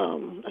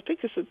 I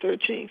think it's the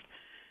 13th,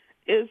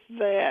 is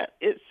that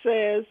it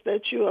says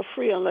that you are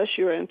free unless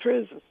you're in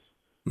prison.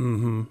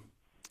 Mm-hmm.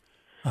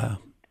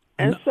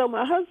 And so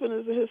my husband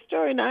is a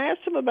historian. I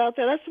asked him about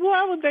that. I said,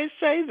 why would they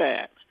say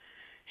that?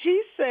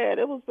 He said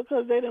it was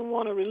because they didn't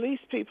want to release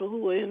people who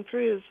were in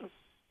prison.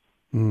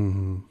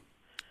 Mm-hmm.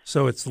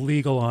 So it's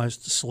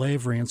legalized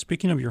slavery. And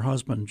speaking of your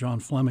husband, John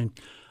Fleming,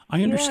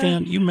 I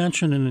understand you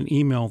mentioned in an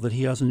email that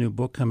he has a new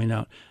book coming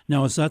out.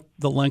 Now, is that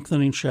The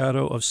Lengthening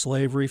Shadow of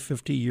Slavery,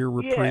 50-Year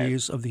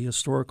Reprise of the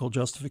Historical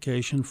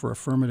Justification for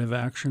Affirmative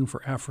Action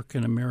for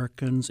African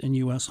Americans in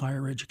U.S.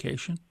 Higher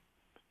Education?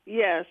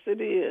 Yes, it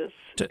is.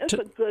 It's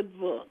a good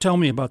book. Tell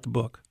me about the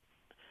book.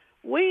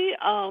 He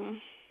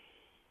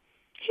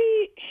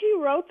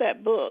wrote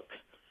that book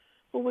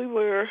when we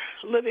were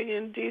living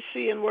in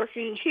D.C. and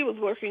working. He was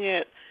working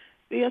at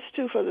the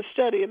Institute for the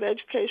Study of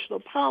Educational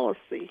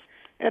Policy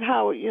at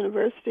Howard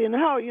University, and the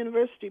Howard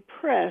University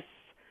Press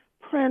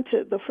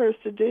printed the first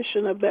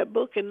edition of that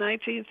book in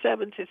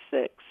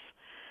 1976.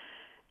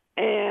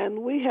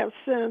 And we have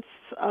since,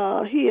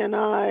 he and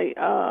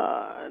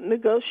I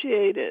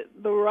negotiated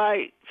the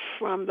right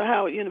from the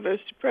Howard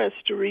University Press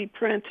to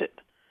reprint it.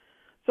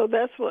 So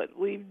that's what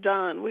we've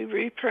done. We've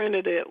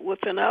reprinted it with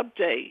an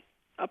update,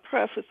 a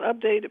preface,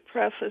 updated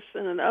preface,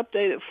 and an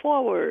updated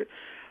foreword,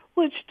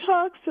 which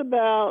talks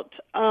about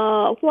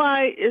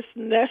why it's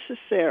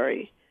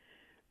necessary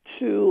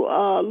to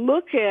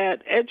look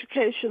at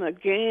education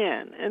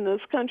again in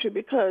this country,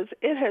 because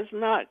it has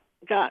not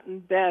gotten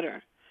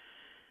better.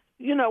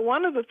 You know,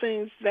 one of the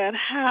things that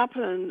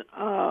happened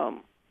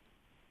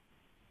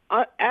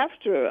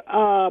after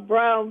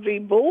Brown v.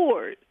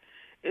 Board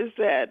is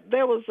that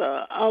there was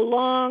a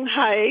long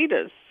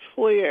hiatus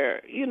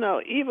where, you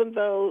know, even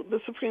though the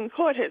Supreme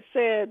Court had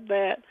said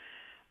that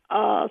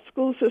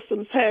school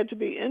systems had to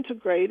be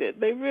integrated,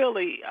 they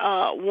really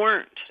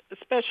weren't,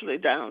 especially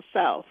down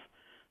south.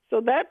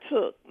 So that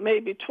took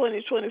maybe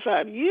 20,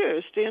 25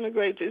 years to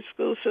integrate these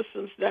school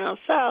systems down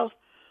south.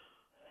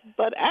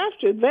 But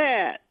after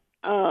that,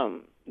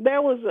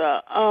 there was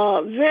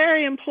a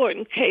very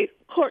important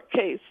court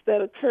case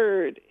that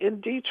occurred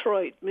in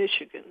Detroit,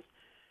 Michigan.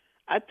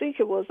 I think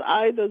it was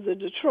either the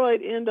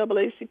Detroit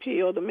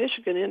NAACP or the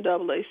Michigan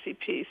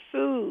NAACP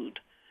sued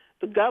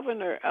the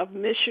governor of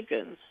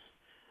Michigan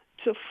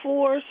to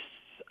force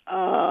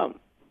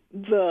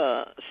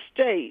the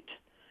state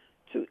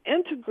to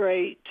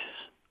integrate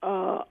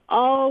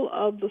all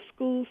of the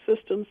school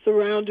systems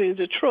surrounding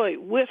Detroit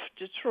with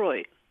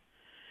Detroit.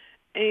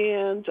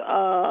 And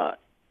the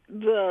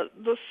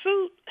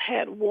suit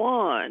had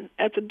won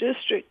at the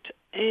district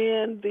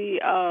and the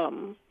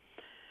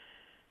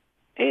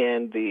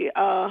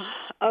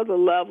other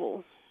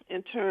level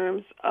in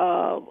terms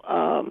of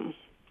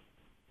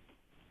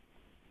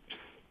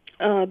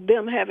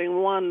them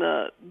having won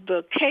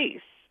the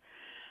case.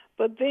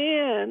 But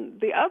then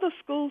the other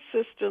school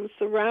systems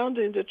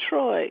surrounding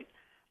Detroit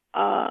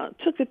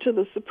took it to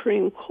the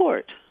Supreme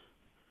Court,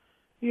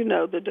 you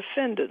know, the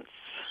defendants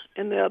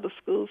in the other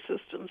school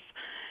systems.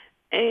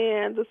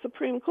 And the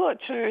Supreme Court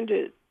turned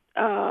it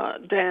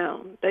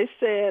down. They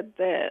said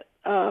that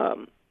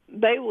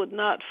they would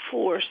not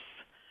force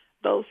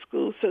those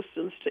school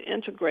systems to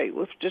integrate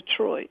with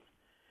Detroit.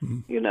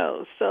 Mm-hmm. You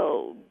know,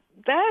 so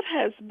that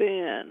has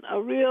been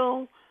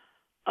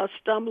a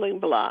stumbling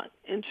block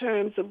in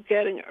terms of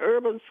getting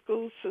urban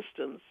school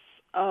systems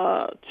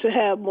to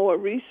have more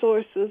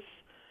resources,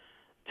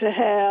 to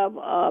have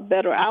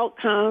better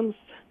outcomes.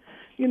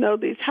 You know,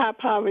 these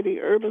high-poverty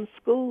urban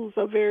schools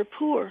are very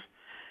poor,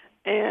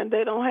 and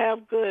they don't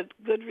have good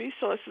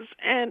resources.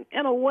 And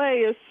in a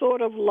way, it's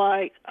sort of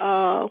like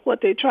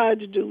what they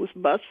tried to do with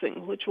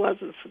busing, which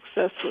wasn't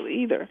successful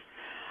either.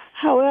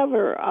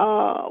 However,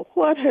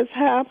 what has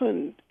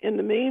happened in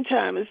the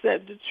meantime is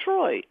that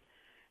Detroit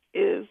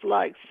is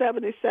like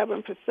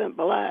 77%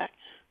 black,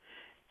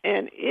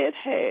 and it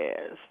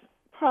has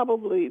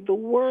probably the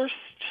worst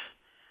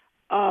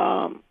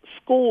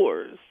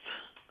scores,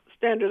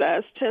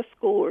 standardized test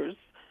scores,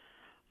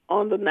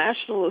 on the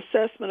National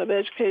Assessment of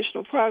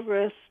Educational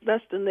Progress.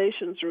 That's the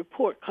nation's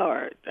report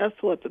card. That's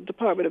what the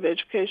Department of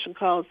Education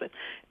calls it.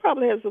 It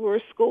probably has the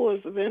worst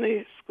scores of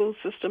any school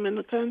system in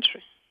the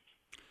country.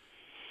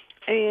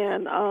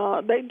 And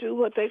they do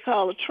what they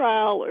call a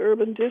trial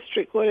urban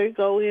district, where they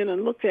go in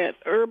and look at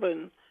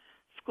urban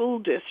school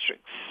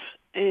districts.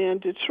 And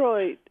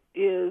Detroit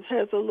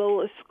has the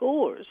lowest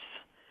scores,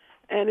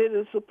 and it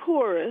is the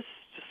poorest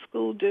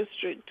school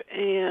district,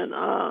 and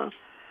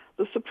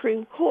the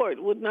Supreme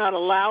Court would not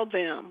allow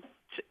them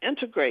to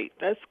integrate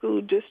that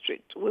school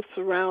district with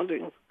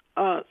surrounding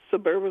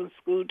suburban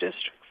school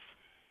districts.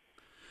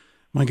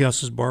 My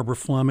guest is Barbara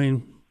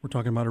Fleming. We're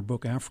talking about her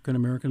book, African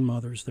American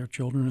Mothers, Their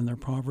Children and Their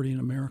Poverty in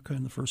America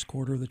in the First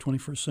Quarter of the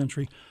 21st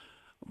Century.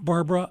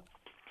 Barbara,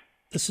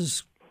 this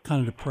is kind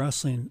of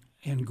depressing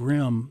and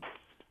grim.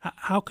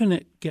 How can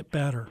it get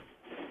better?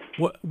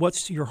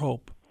 What's your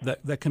hope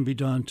that can be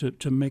done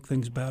to make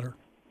things better?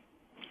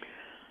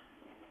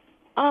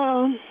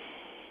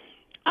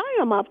 I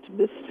am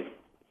optimistic.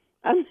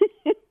 I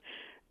mean,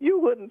 you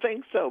wouldn't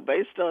think so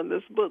based on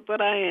this book,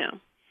 but I am.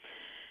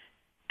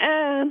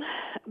 And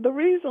the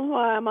reason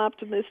why I'm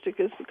optimistic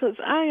is because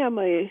I am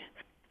a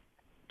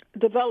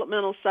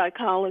developmental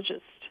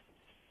psychologist.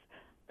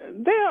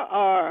 There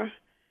are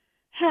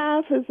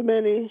half as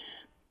many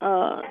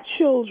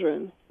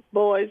children,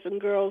 boys and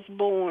girls,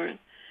 born,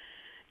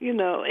 you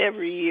know,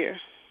 every year.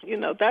 You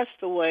know, that's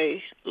the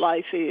way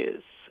life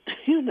is,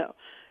 you know.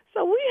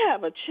 So we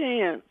have a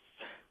chance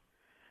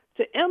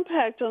to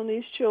impact on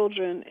these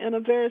children in a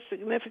very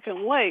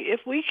significant way if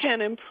we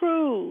can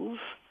improve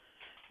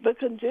the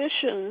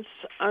conditions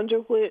under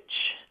which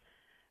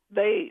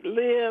they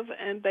live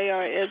and they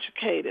are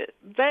educated.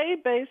 They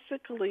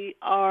basically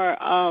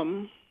are,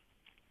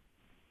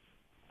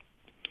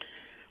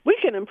 we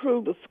can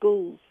improve the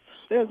schools.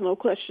 There's no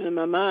question in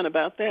my mind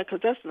about that,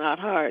 because that's not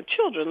hard.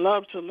 Children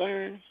love to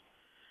learn.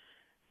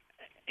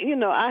 You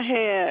know, I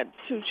had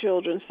 2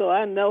 children, so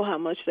I know how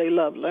much they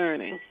love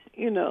learning.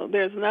 You know,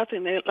 there's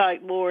nothing they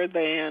like more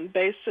than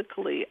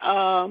basically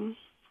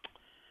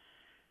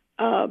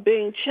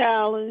being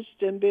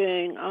challenged and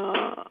being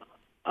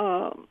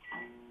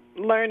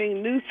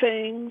learning new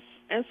things,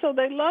 and so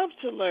they love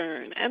to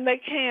learn, and they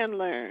can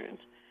learn.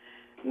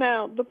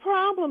 Now, the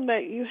problem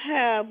that you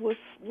have with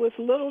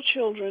little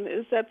children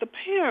is that the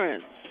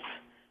parents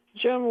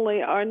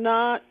generally are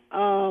not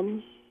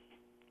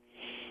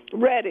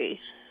ready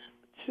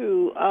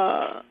to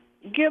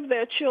give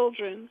their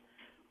children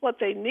what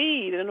they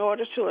need in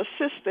order to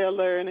assist their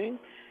learning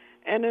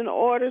and in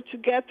order to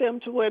get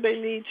them to where they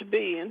need to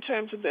be in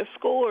terms of their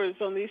scores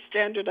on these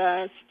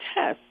standardized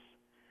tests.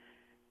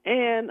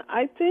 And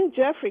I think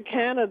Jeffrey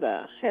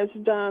Canada has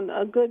done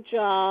a good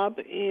job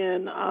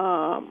in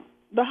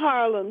the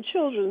Harlem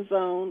Children's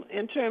Zone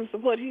in terms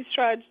of what he's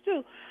tried to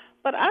do.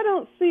 But I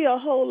don't see a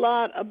whole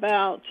lot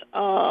about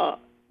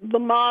the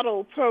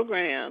model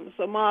programs,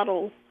 the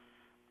model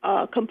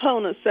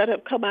components that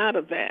have come out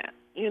of that.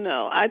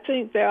 I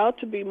think there ought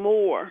to be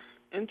more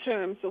in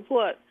terms of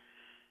what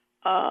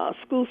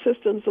school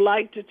systems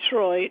like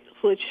Detroit,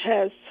 which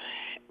has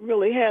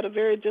really had a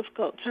very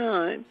difficult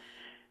time,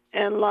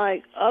 and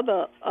like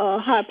other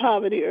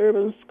high-poverty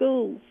urban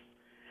schools.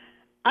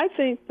 I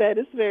think that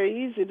it's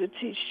very easy to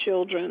teach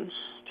children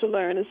to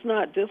learn. It's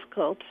not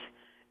difficult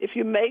if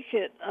you make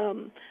it.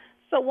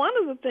 So one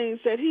of the things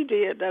that he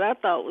did that I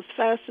thought was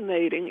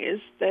fascinating is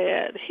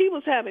that he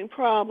was having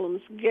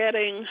problems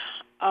getting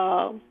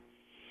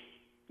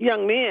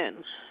young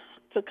men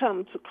to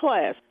come to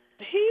class.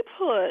 He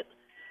put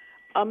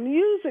a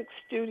music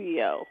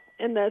studio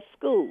in that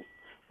school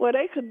where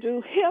they could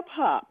do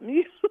hip-hop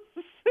music.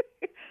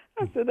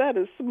 I said, that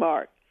is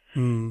smart.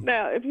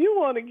 Now, if you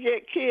want to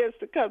get kids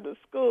to come to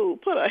school,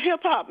 put a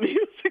hip-hop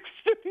music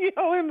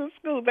studio in the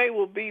school, they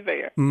will be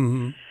there.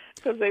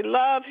 Because they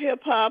love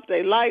hip-hop,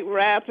 they like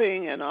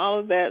rapping and all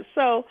of that.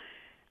 So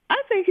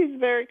I think he's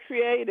very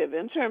creative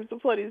in terms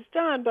of what he's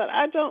done, but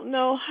I don't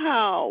know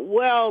how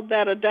well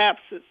that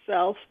adapts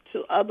itself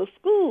to other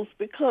schools,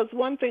 because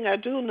one thing I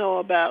do know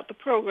about the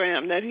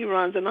program that he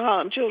runs in the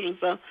Harlem Children's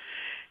Zone,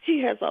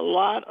 he has a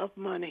lot of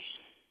money.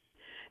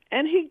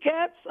 And he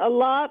gets a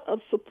lot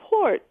of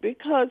support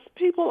because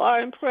people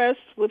are impressed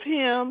with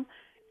him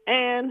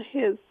and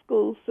his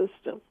school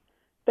system.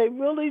 They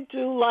really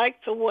do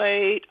like the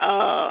way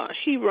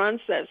he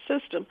runs that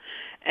system.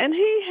 And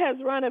he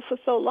has run it for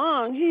so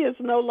long, he is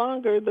no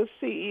longer the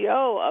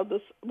CEO of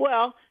the,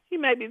 well, he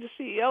may be the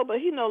CEO, but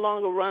he no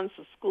longer runs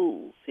the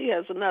schools. He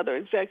has another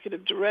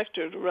executive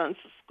director who runs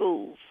the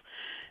schools.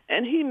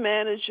 And he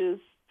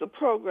manages the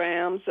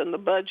programs and the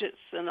budgets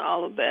and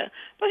all of that.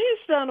 But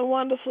he's done a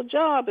wonderful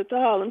job at the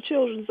Harlem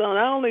Children's Zone.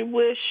 I only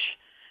wish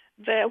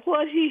that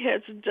what he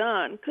has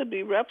done could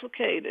be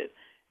replicated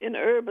in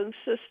urban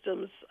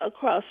systems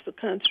across the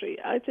country.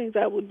 I think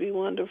that would be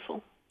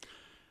wonderful.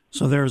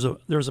 So there's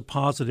a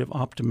positive,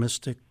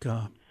 optimistic.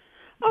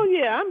 Oh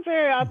yeah, I'm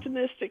very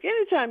optimistic.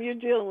 Anytime you're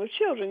dealing with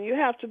children, you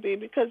have to be,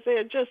 because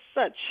they're just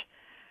such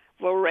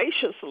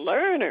voracious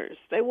learners.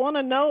 They want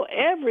to know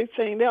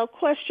everything. They'll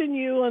question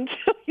you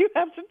until you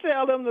have to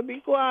tell them to be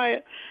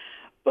quiet.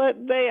 But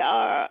they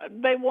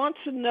want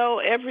to know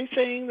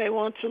everything. They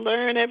want to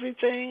learn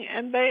everything,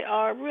 and they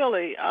are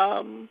really.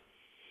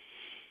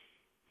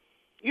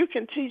 You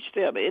can teach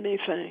them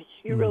anything.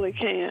 You really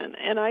can.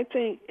 And I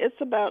think it's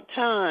about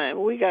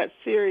time we got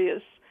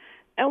serious.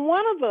 And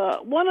one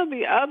of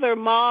the other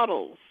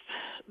models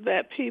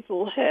that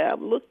people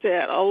have looked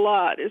at a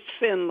lot is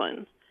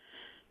Finland.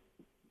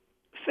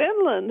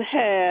 Finland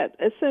had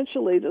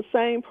essentially the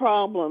same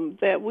problem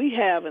that we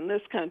have in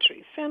this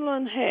country.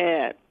 Finland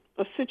had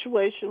a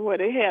situation where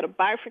they had a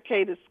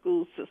bifurcated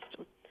school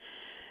system.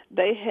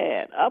 They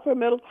had upper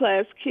middle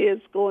class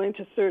kids going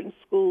to certain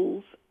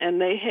schools, and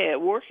they had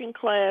working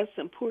class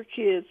and poor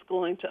kids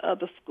going to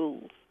other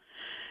schools.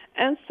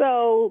 And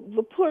so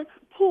the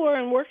poor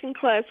and working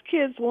class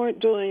kids weren't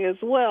doing as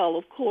well.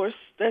 Of course,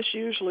 that's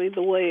usually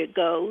the way it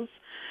goes.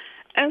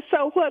 And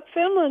so what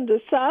Finland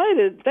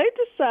decided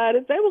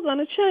they were going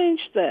to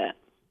change that.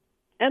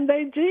 And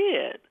they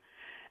did.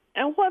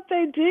 And what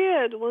they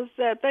did was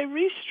that they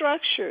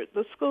restructured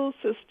the school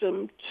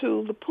system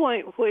to the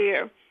point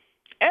where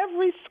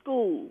every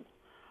school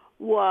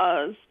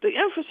the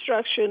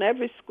infrastructure in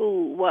every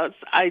school was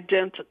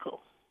identical.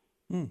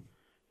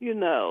 You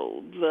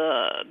know,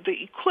 the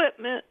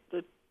equipment,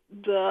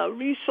 the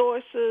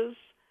resources,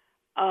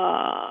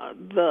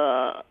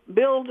 the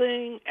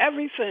building,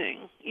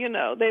 everything, you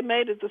know, they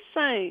made it the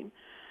same.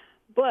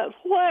 But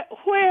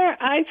where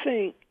I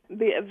think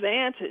the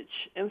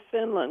advantage in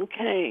Finland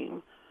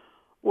came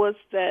was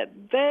that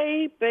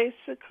they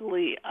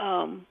basically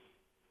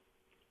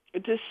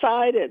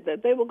decided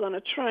that they were going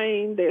to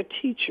train their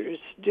teachers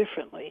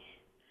differently.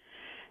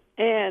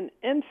 And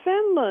in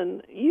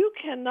Finland, you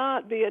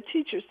cannot be a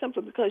teacher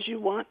simply because you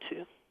want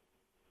to.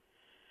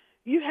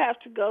 You have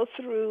to go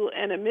through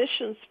an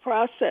admissions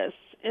process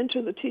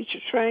into the teacher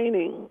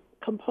training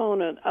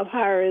component of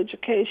higher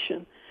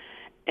education.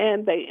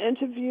 And they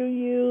interview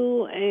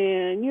you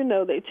and, you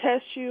know, they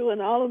test you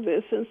and all of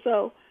this. And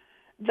so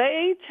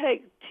they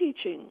take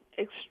teaching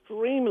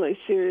extremely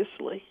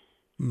seriously.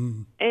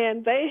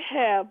 And they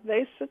have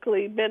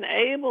basically been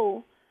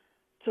able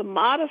to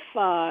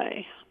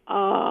modify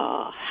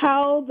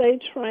how they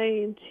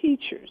train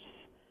teachers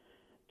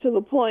to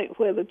the point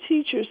where the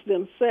teachers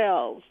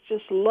themselves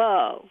just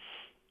love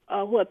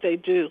what they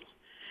do.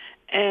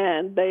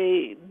 And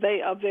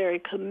they are very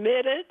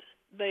committed.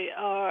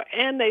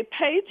 And they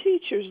pay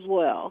teachers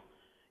well.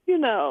 You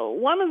know,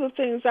 one of the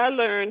things I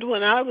learned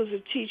when I was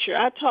a teacher,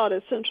 I taught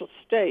at Central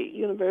State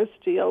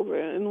University over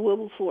in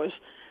Wilberforce.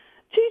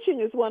 Teaching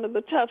is one of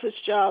the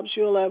toughest jobs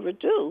you'll ever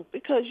do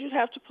because you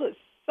have to put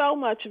so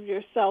much of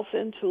yourself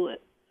into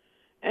it.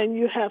 And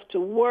you have to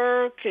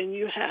work, and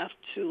you have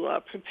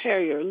to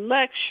prepare your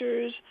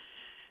lectures.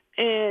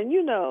 And,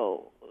 you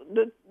know,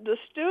 the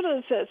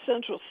students at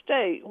Central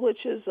State,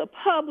 which is a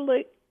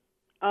public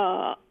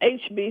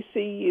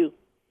HBCU,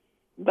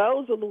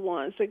 those are the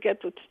ones that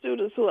get the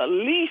students who are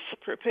least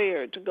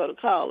prepared to go to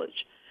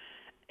college.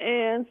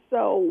 And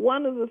so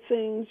one of the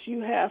things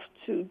you have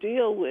to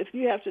deal with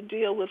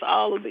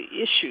all of the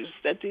issues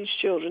that these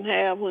children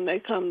have when they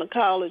come to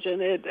college,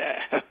 and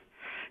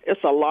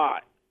it's a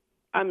lot.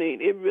 I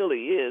mean, it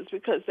really is,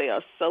 because they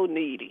are so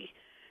needy,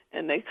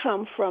 and they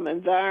come from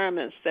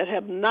environments that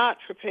have not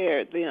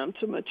prepared them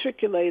to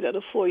matriculate at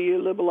a 4-year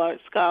liberal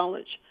arts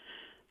college.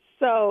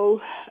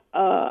 So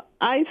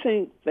I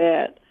think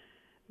that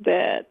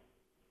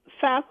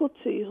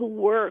faculty who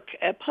work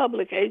at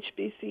public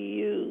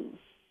HBCUs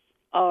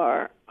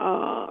are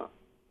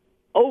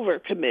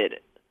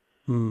overcommitted.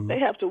 They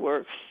have to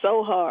work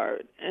so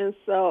hard. And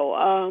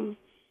so,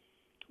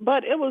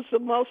 but it was the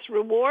most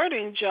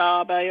rewarding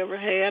job I ever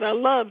had. I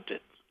loved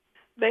it.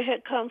 They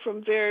had come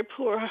from very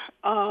poor,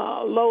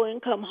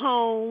 low-income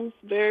homes,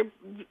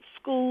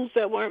 schools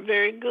that weren't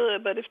very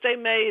good. But if they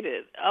made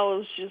it, it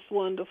was just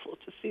wonderful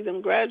to see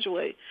them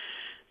graduate.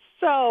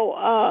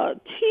 So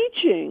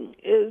teaching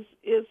is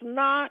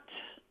not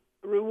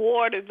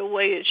rewarded the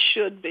way it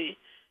should be.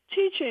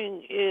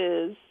 Teaching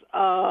is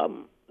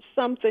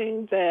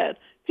something that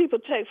people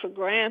take for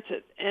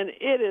granted, and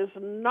it is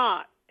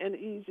not an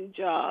easy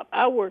job.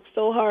 I worked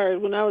so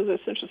hard when I was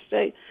at Central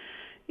State.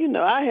 You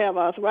know, I have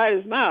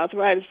arthritis. My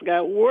arthritis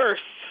got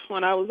worse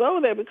when I was over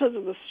there because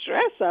of the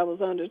stress I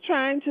was under,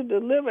 trying to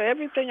deliver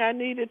everything I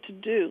needed to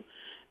do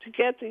to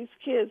get these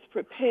kids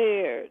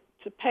prepared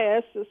to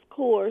pass this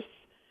course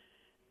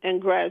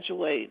and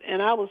graduate.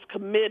 And I was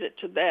committed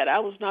to that. I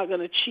was not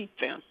going to cheat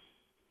them.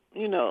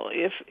 You know,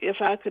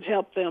 if I could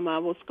help them, I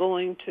was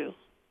going to.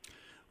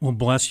 Well,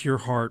 bless your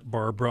heart,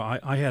 Barbara.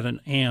 I had an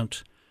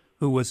aunt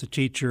who was a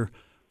teacher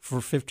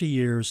for 50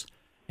 years,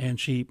 and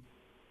she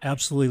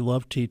absolutely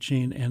loved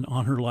teaching. And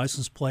on her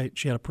license plate,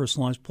 she had a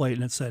personalized plate,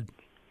 and it said,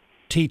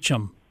 "Teach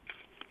them."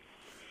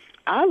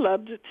 I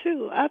loved it,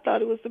 too. I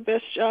thought it was the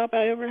best job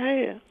I ever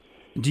had.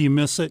 Do you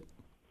miss it?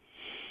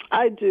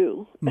 I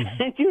do.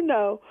 And, you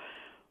know,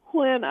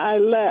 when I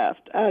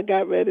left, I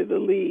got ready to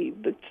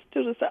leave. The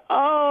students said,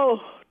 "Oh,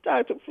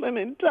 Dr.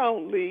 Fleming,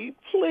 don't leave.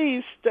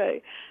 Please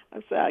stay."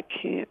 I said, "I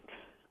can't."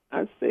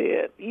 I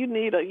said, "You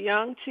need a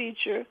young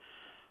teacher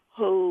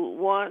who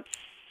wants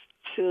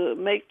to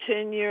make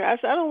tenure." I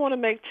said, "I don't want to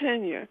make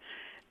tenure,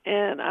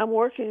 and I'm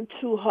working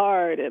too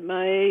hard at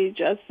my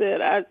age." I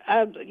said,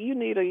 "You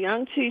need a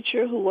young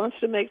teacher who wants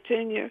to make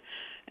tenure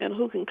and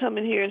who can come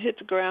in here and hit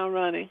the ground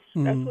running.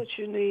 That's what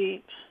you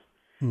need."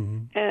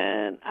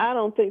 And I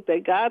don't think they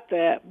got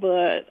that,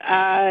 but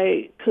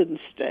I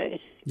couldn't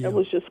stay. Yeah. It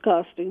was just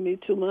costing me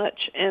too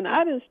much. And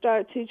I didn't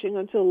start teaching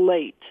until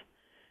late.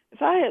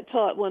 If I had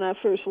taught when I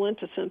first went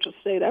to Central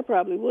State, I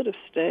probably would have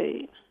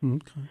stayed.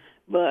 Okay.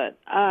 But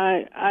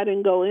I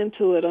didn't go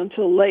into it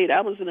until late. I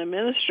was an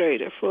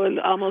administrator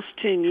for almost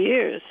 10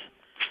 years.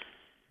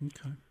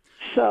 Okay.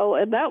 So,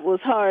 and that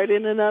was hard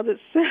in and of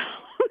itself.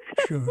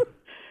 Sure.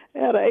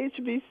 At a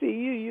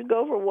HBCU, you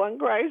go from one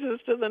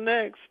crisis to the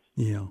next.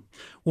 Yeah.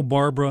 Well,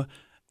 Barbara,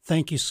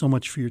 thank you so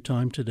much for your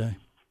time today.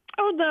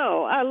 Oh,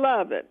 no, I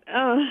love it.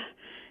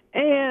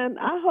 And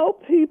I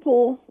hope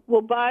people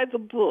will buy the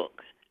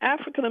book,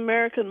 African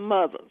American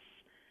Mothers,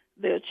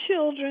 Their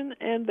Children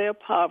and Their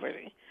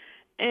Poverty.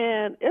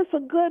 And it's a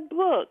good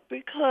book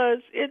because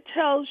it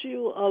tells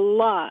you a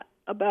lot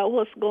about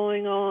what's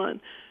going on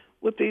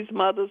with these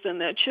mothers and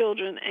their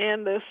children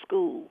and their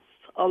schools,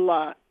 a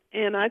lot.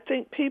 And I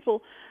think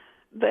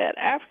that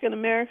African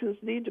Americans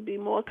need to be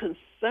more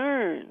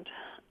concerned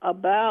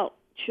about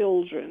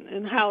children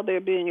and how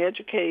they're being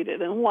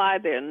educated and why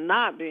they're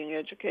not being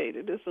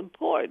educated. It's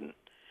important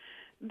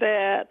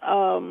that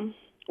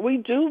we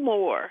do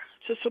more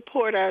to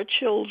support our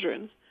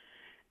children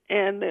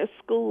and their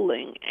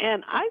schooling.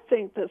 And I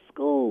think that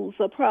schools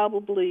are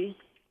probably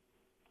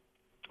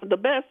the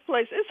best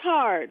place. It's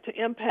hard to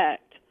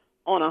impact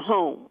on a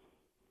home,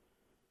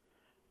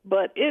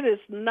 but it is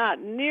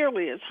not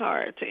nearly as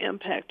hard to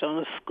impact on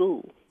a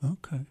school.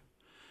 Okay.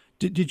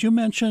 Did you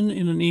mention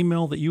in an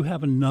email that you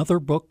have another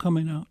book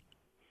coming out?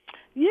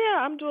 Yeah,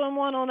 I'm doing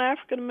one on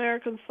African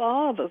American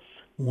fathers.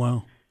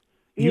 Wow.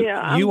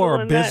 You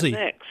are busy. That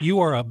next. You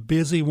are a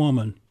busy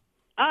woman.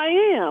 I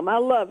am. I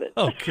love it.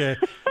 Okay.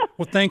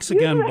 Well, thanks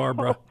again,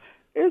 Barbara.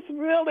 It's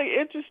really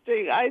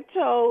interesting. I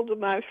told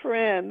my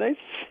friend, they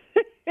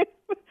said,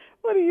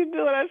 what are you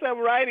doing? I said, I'm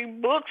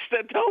writing books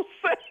that don't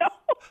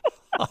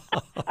sell.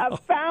 I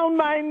found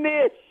my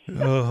niche.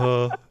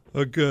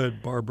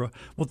 Good, Barbara.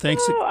 Well,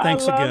 thanks I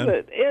love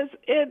again.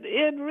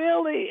 It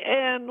really,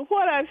 and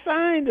what I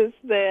find is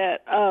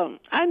that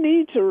I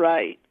need to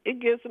write. It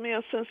gives me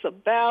a sense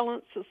of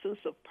balance, a sense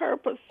of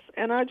purpose,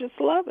 and I just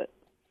love it.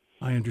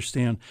 I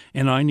understand.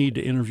 And I need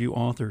to interview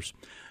authors.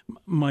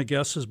 My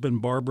guest has been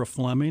Barbara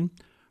Fleming.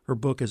 Her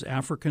book is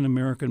African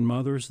American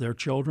Mothers, Their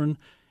Children,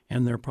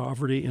 and Their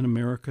Poverty in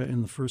America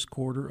in the First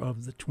Quarter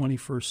of the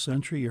 21st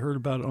Century. You heard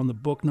about it on the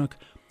Book Nook.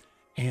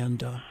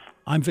 And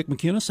I'm Vic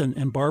McInnes,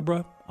 and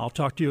Barbara, I'll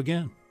talk to you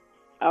again.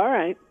 All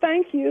right.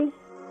 Thank you.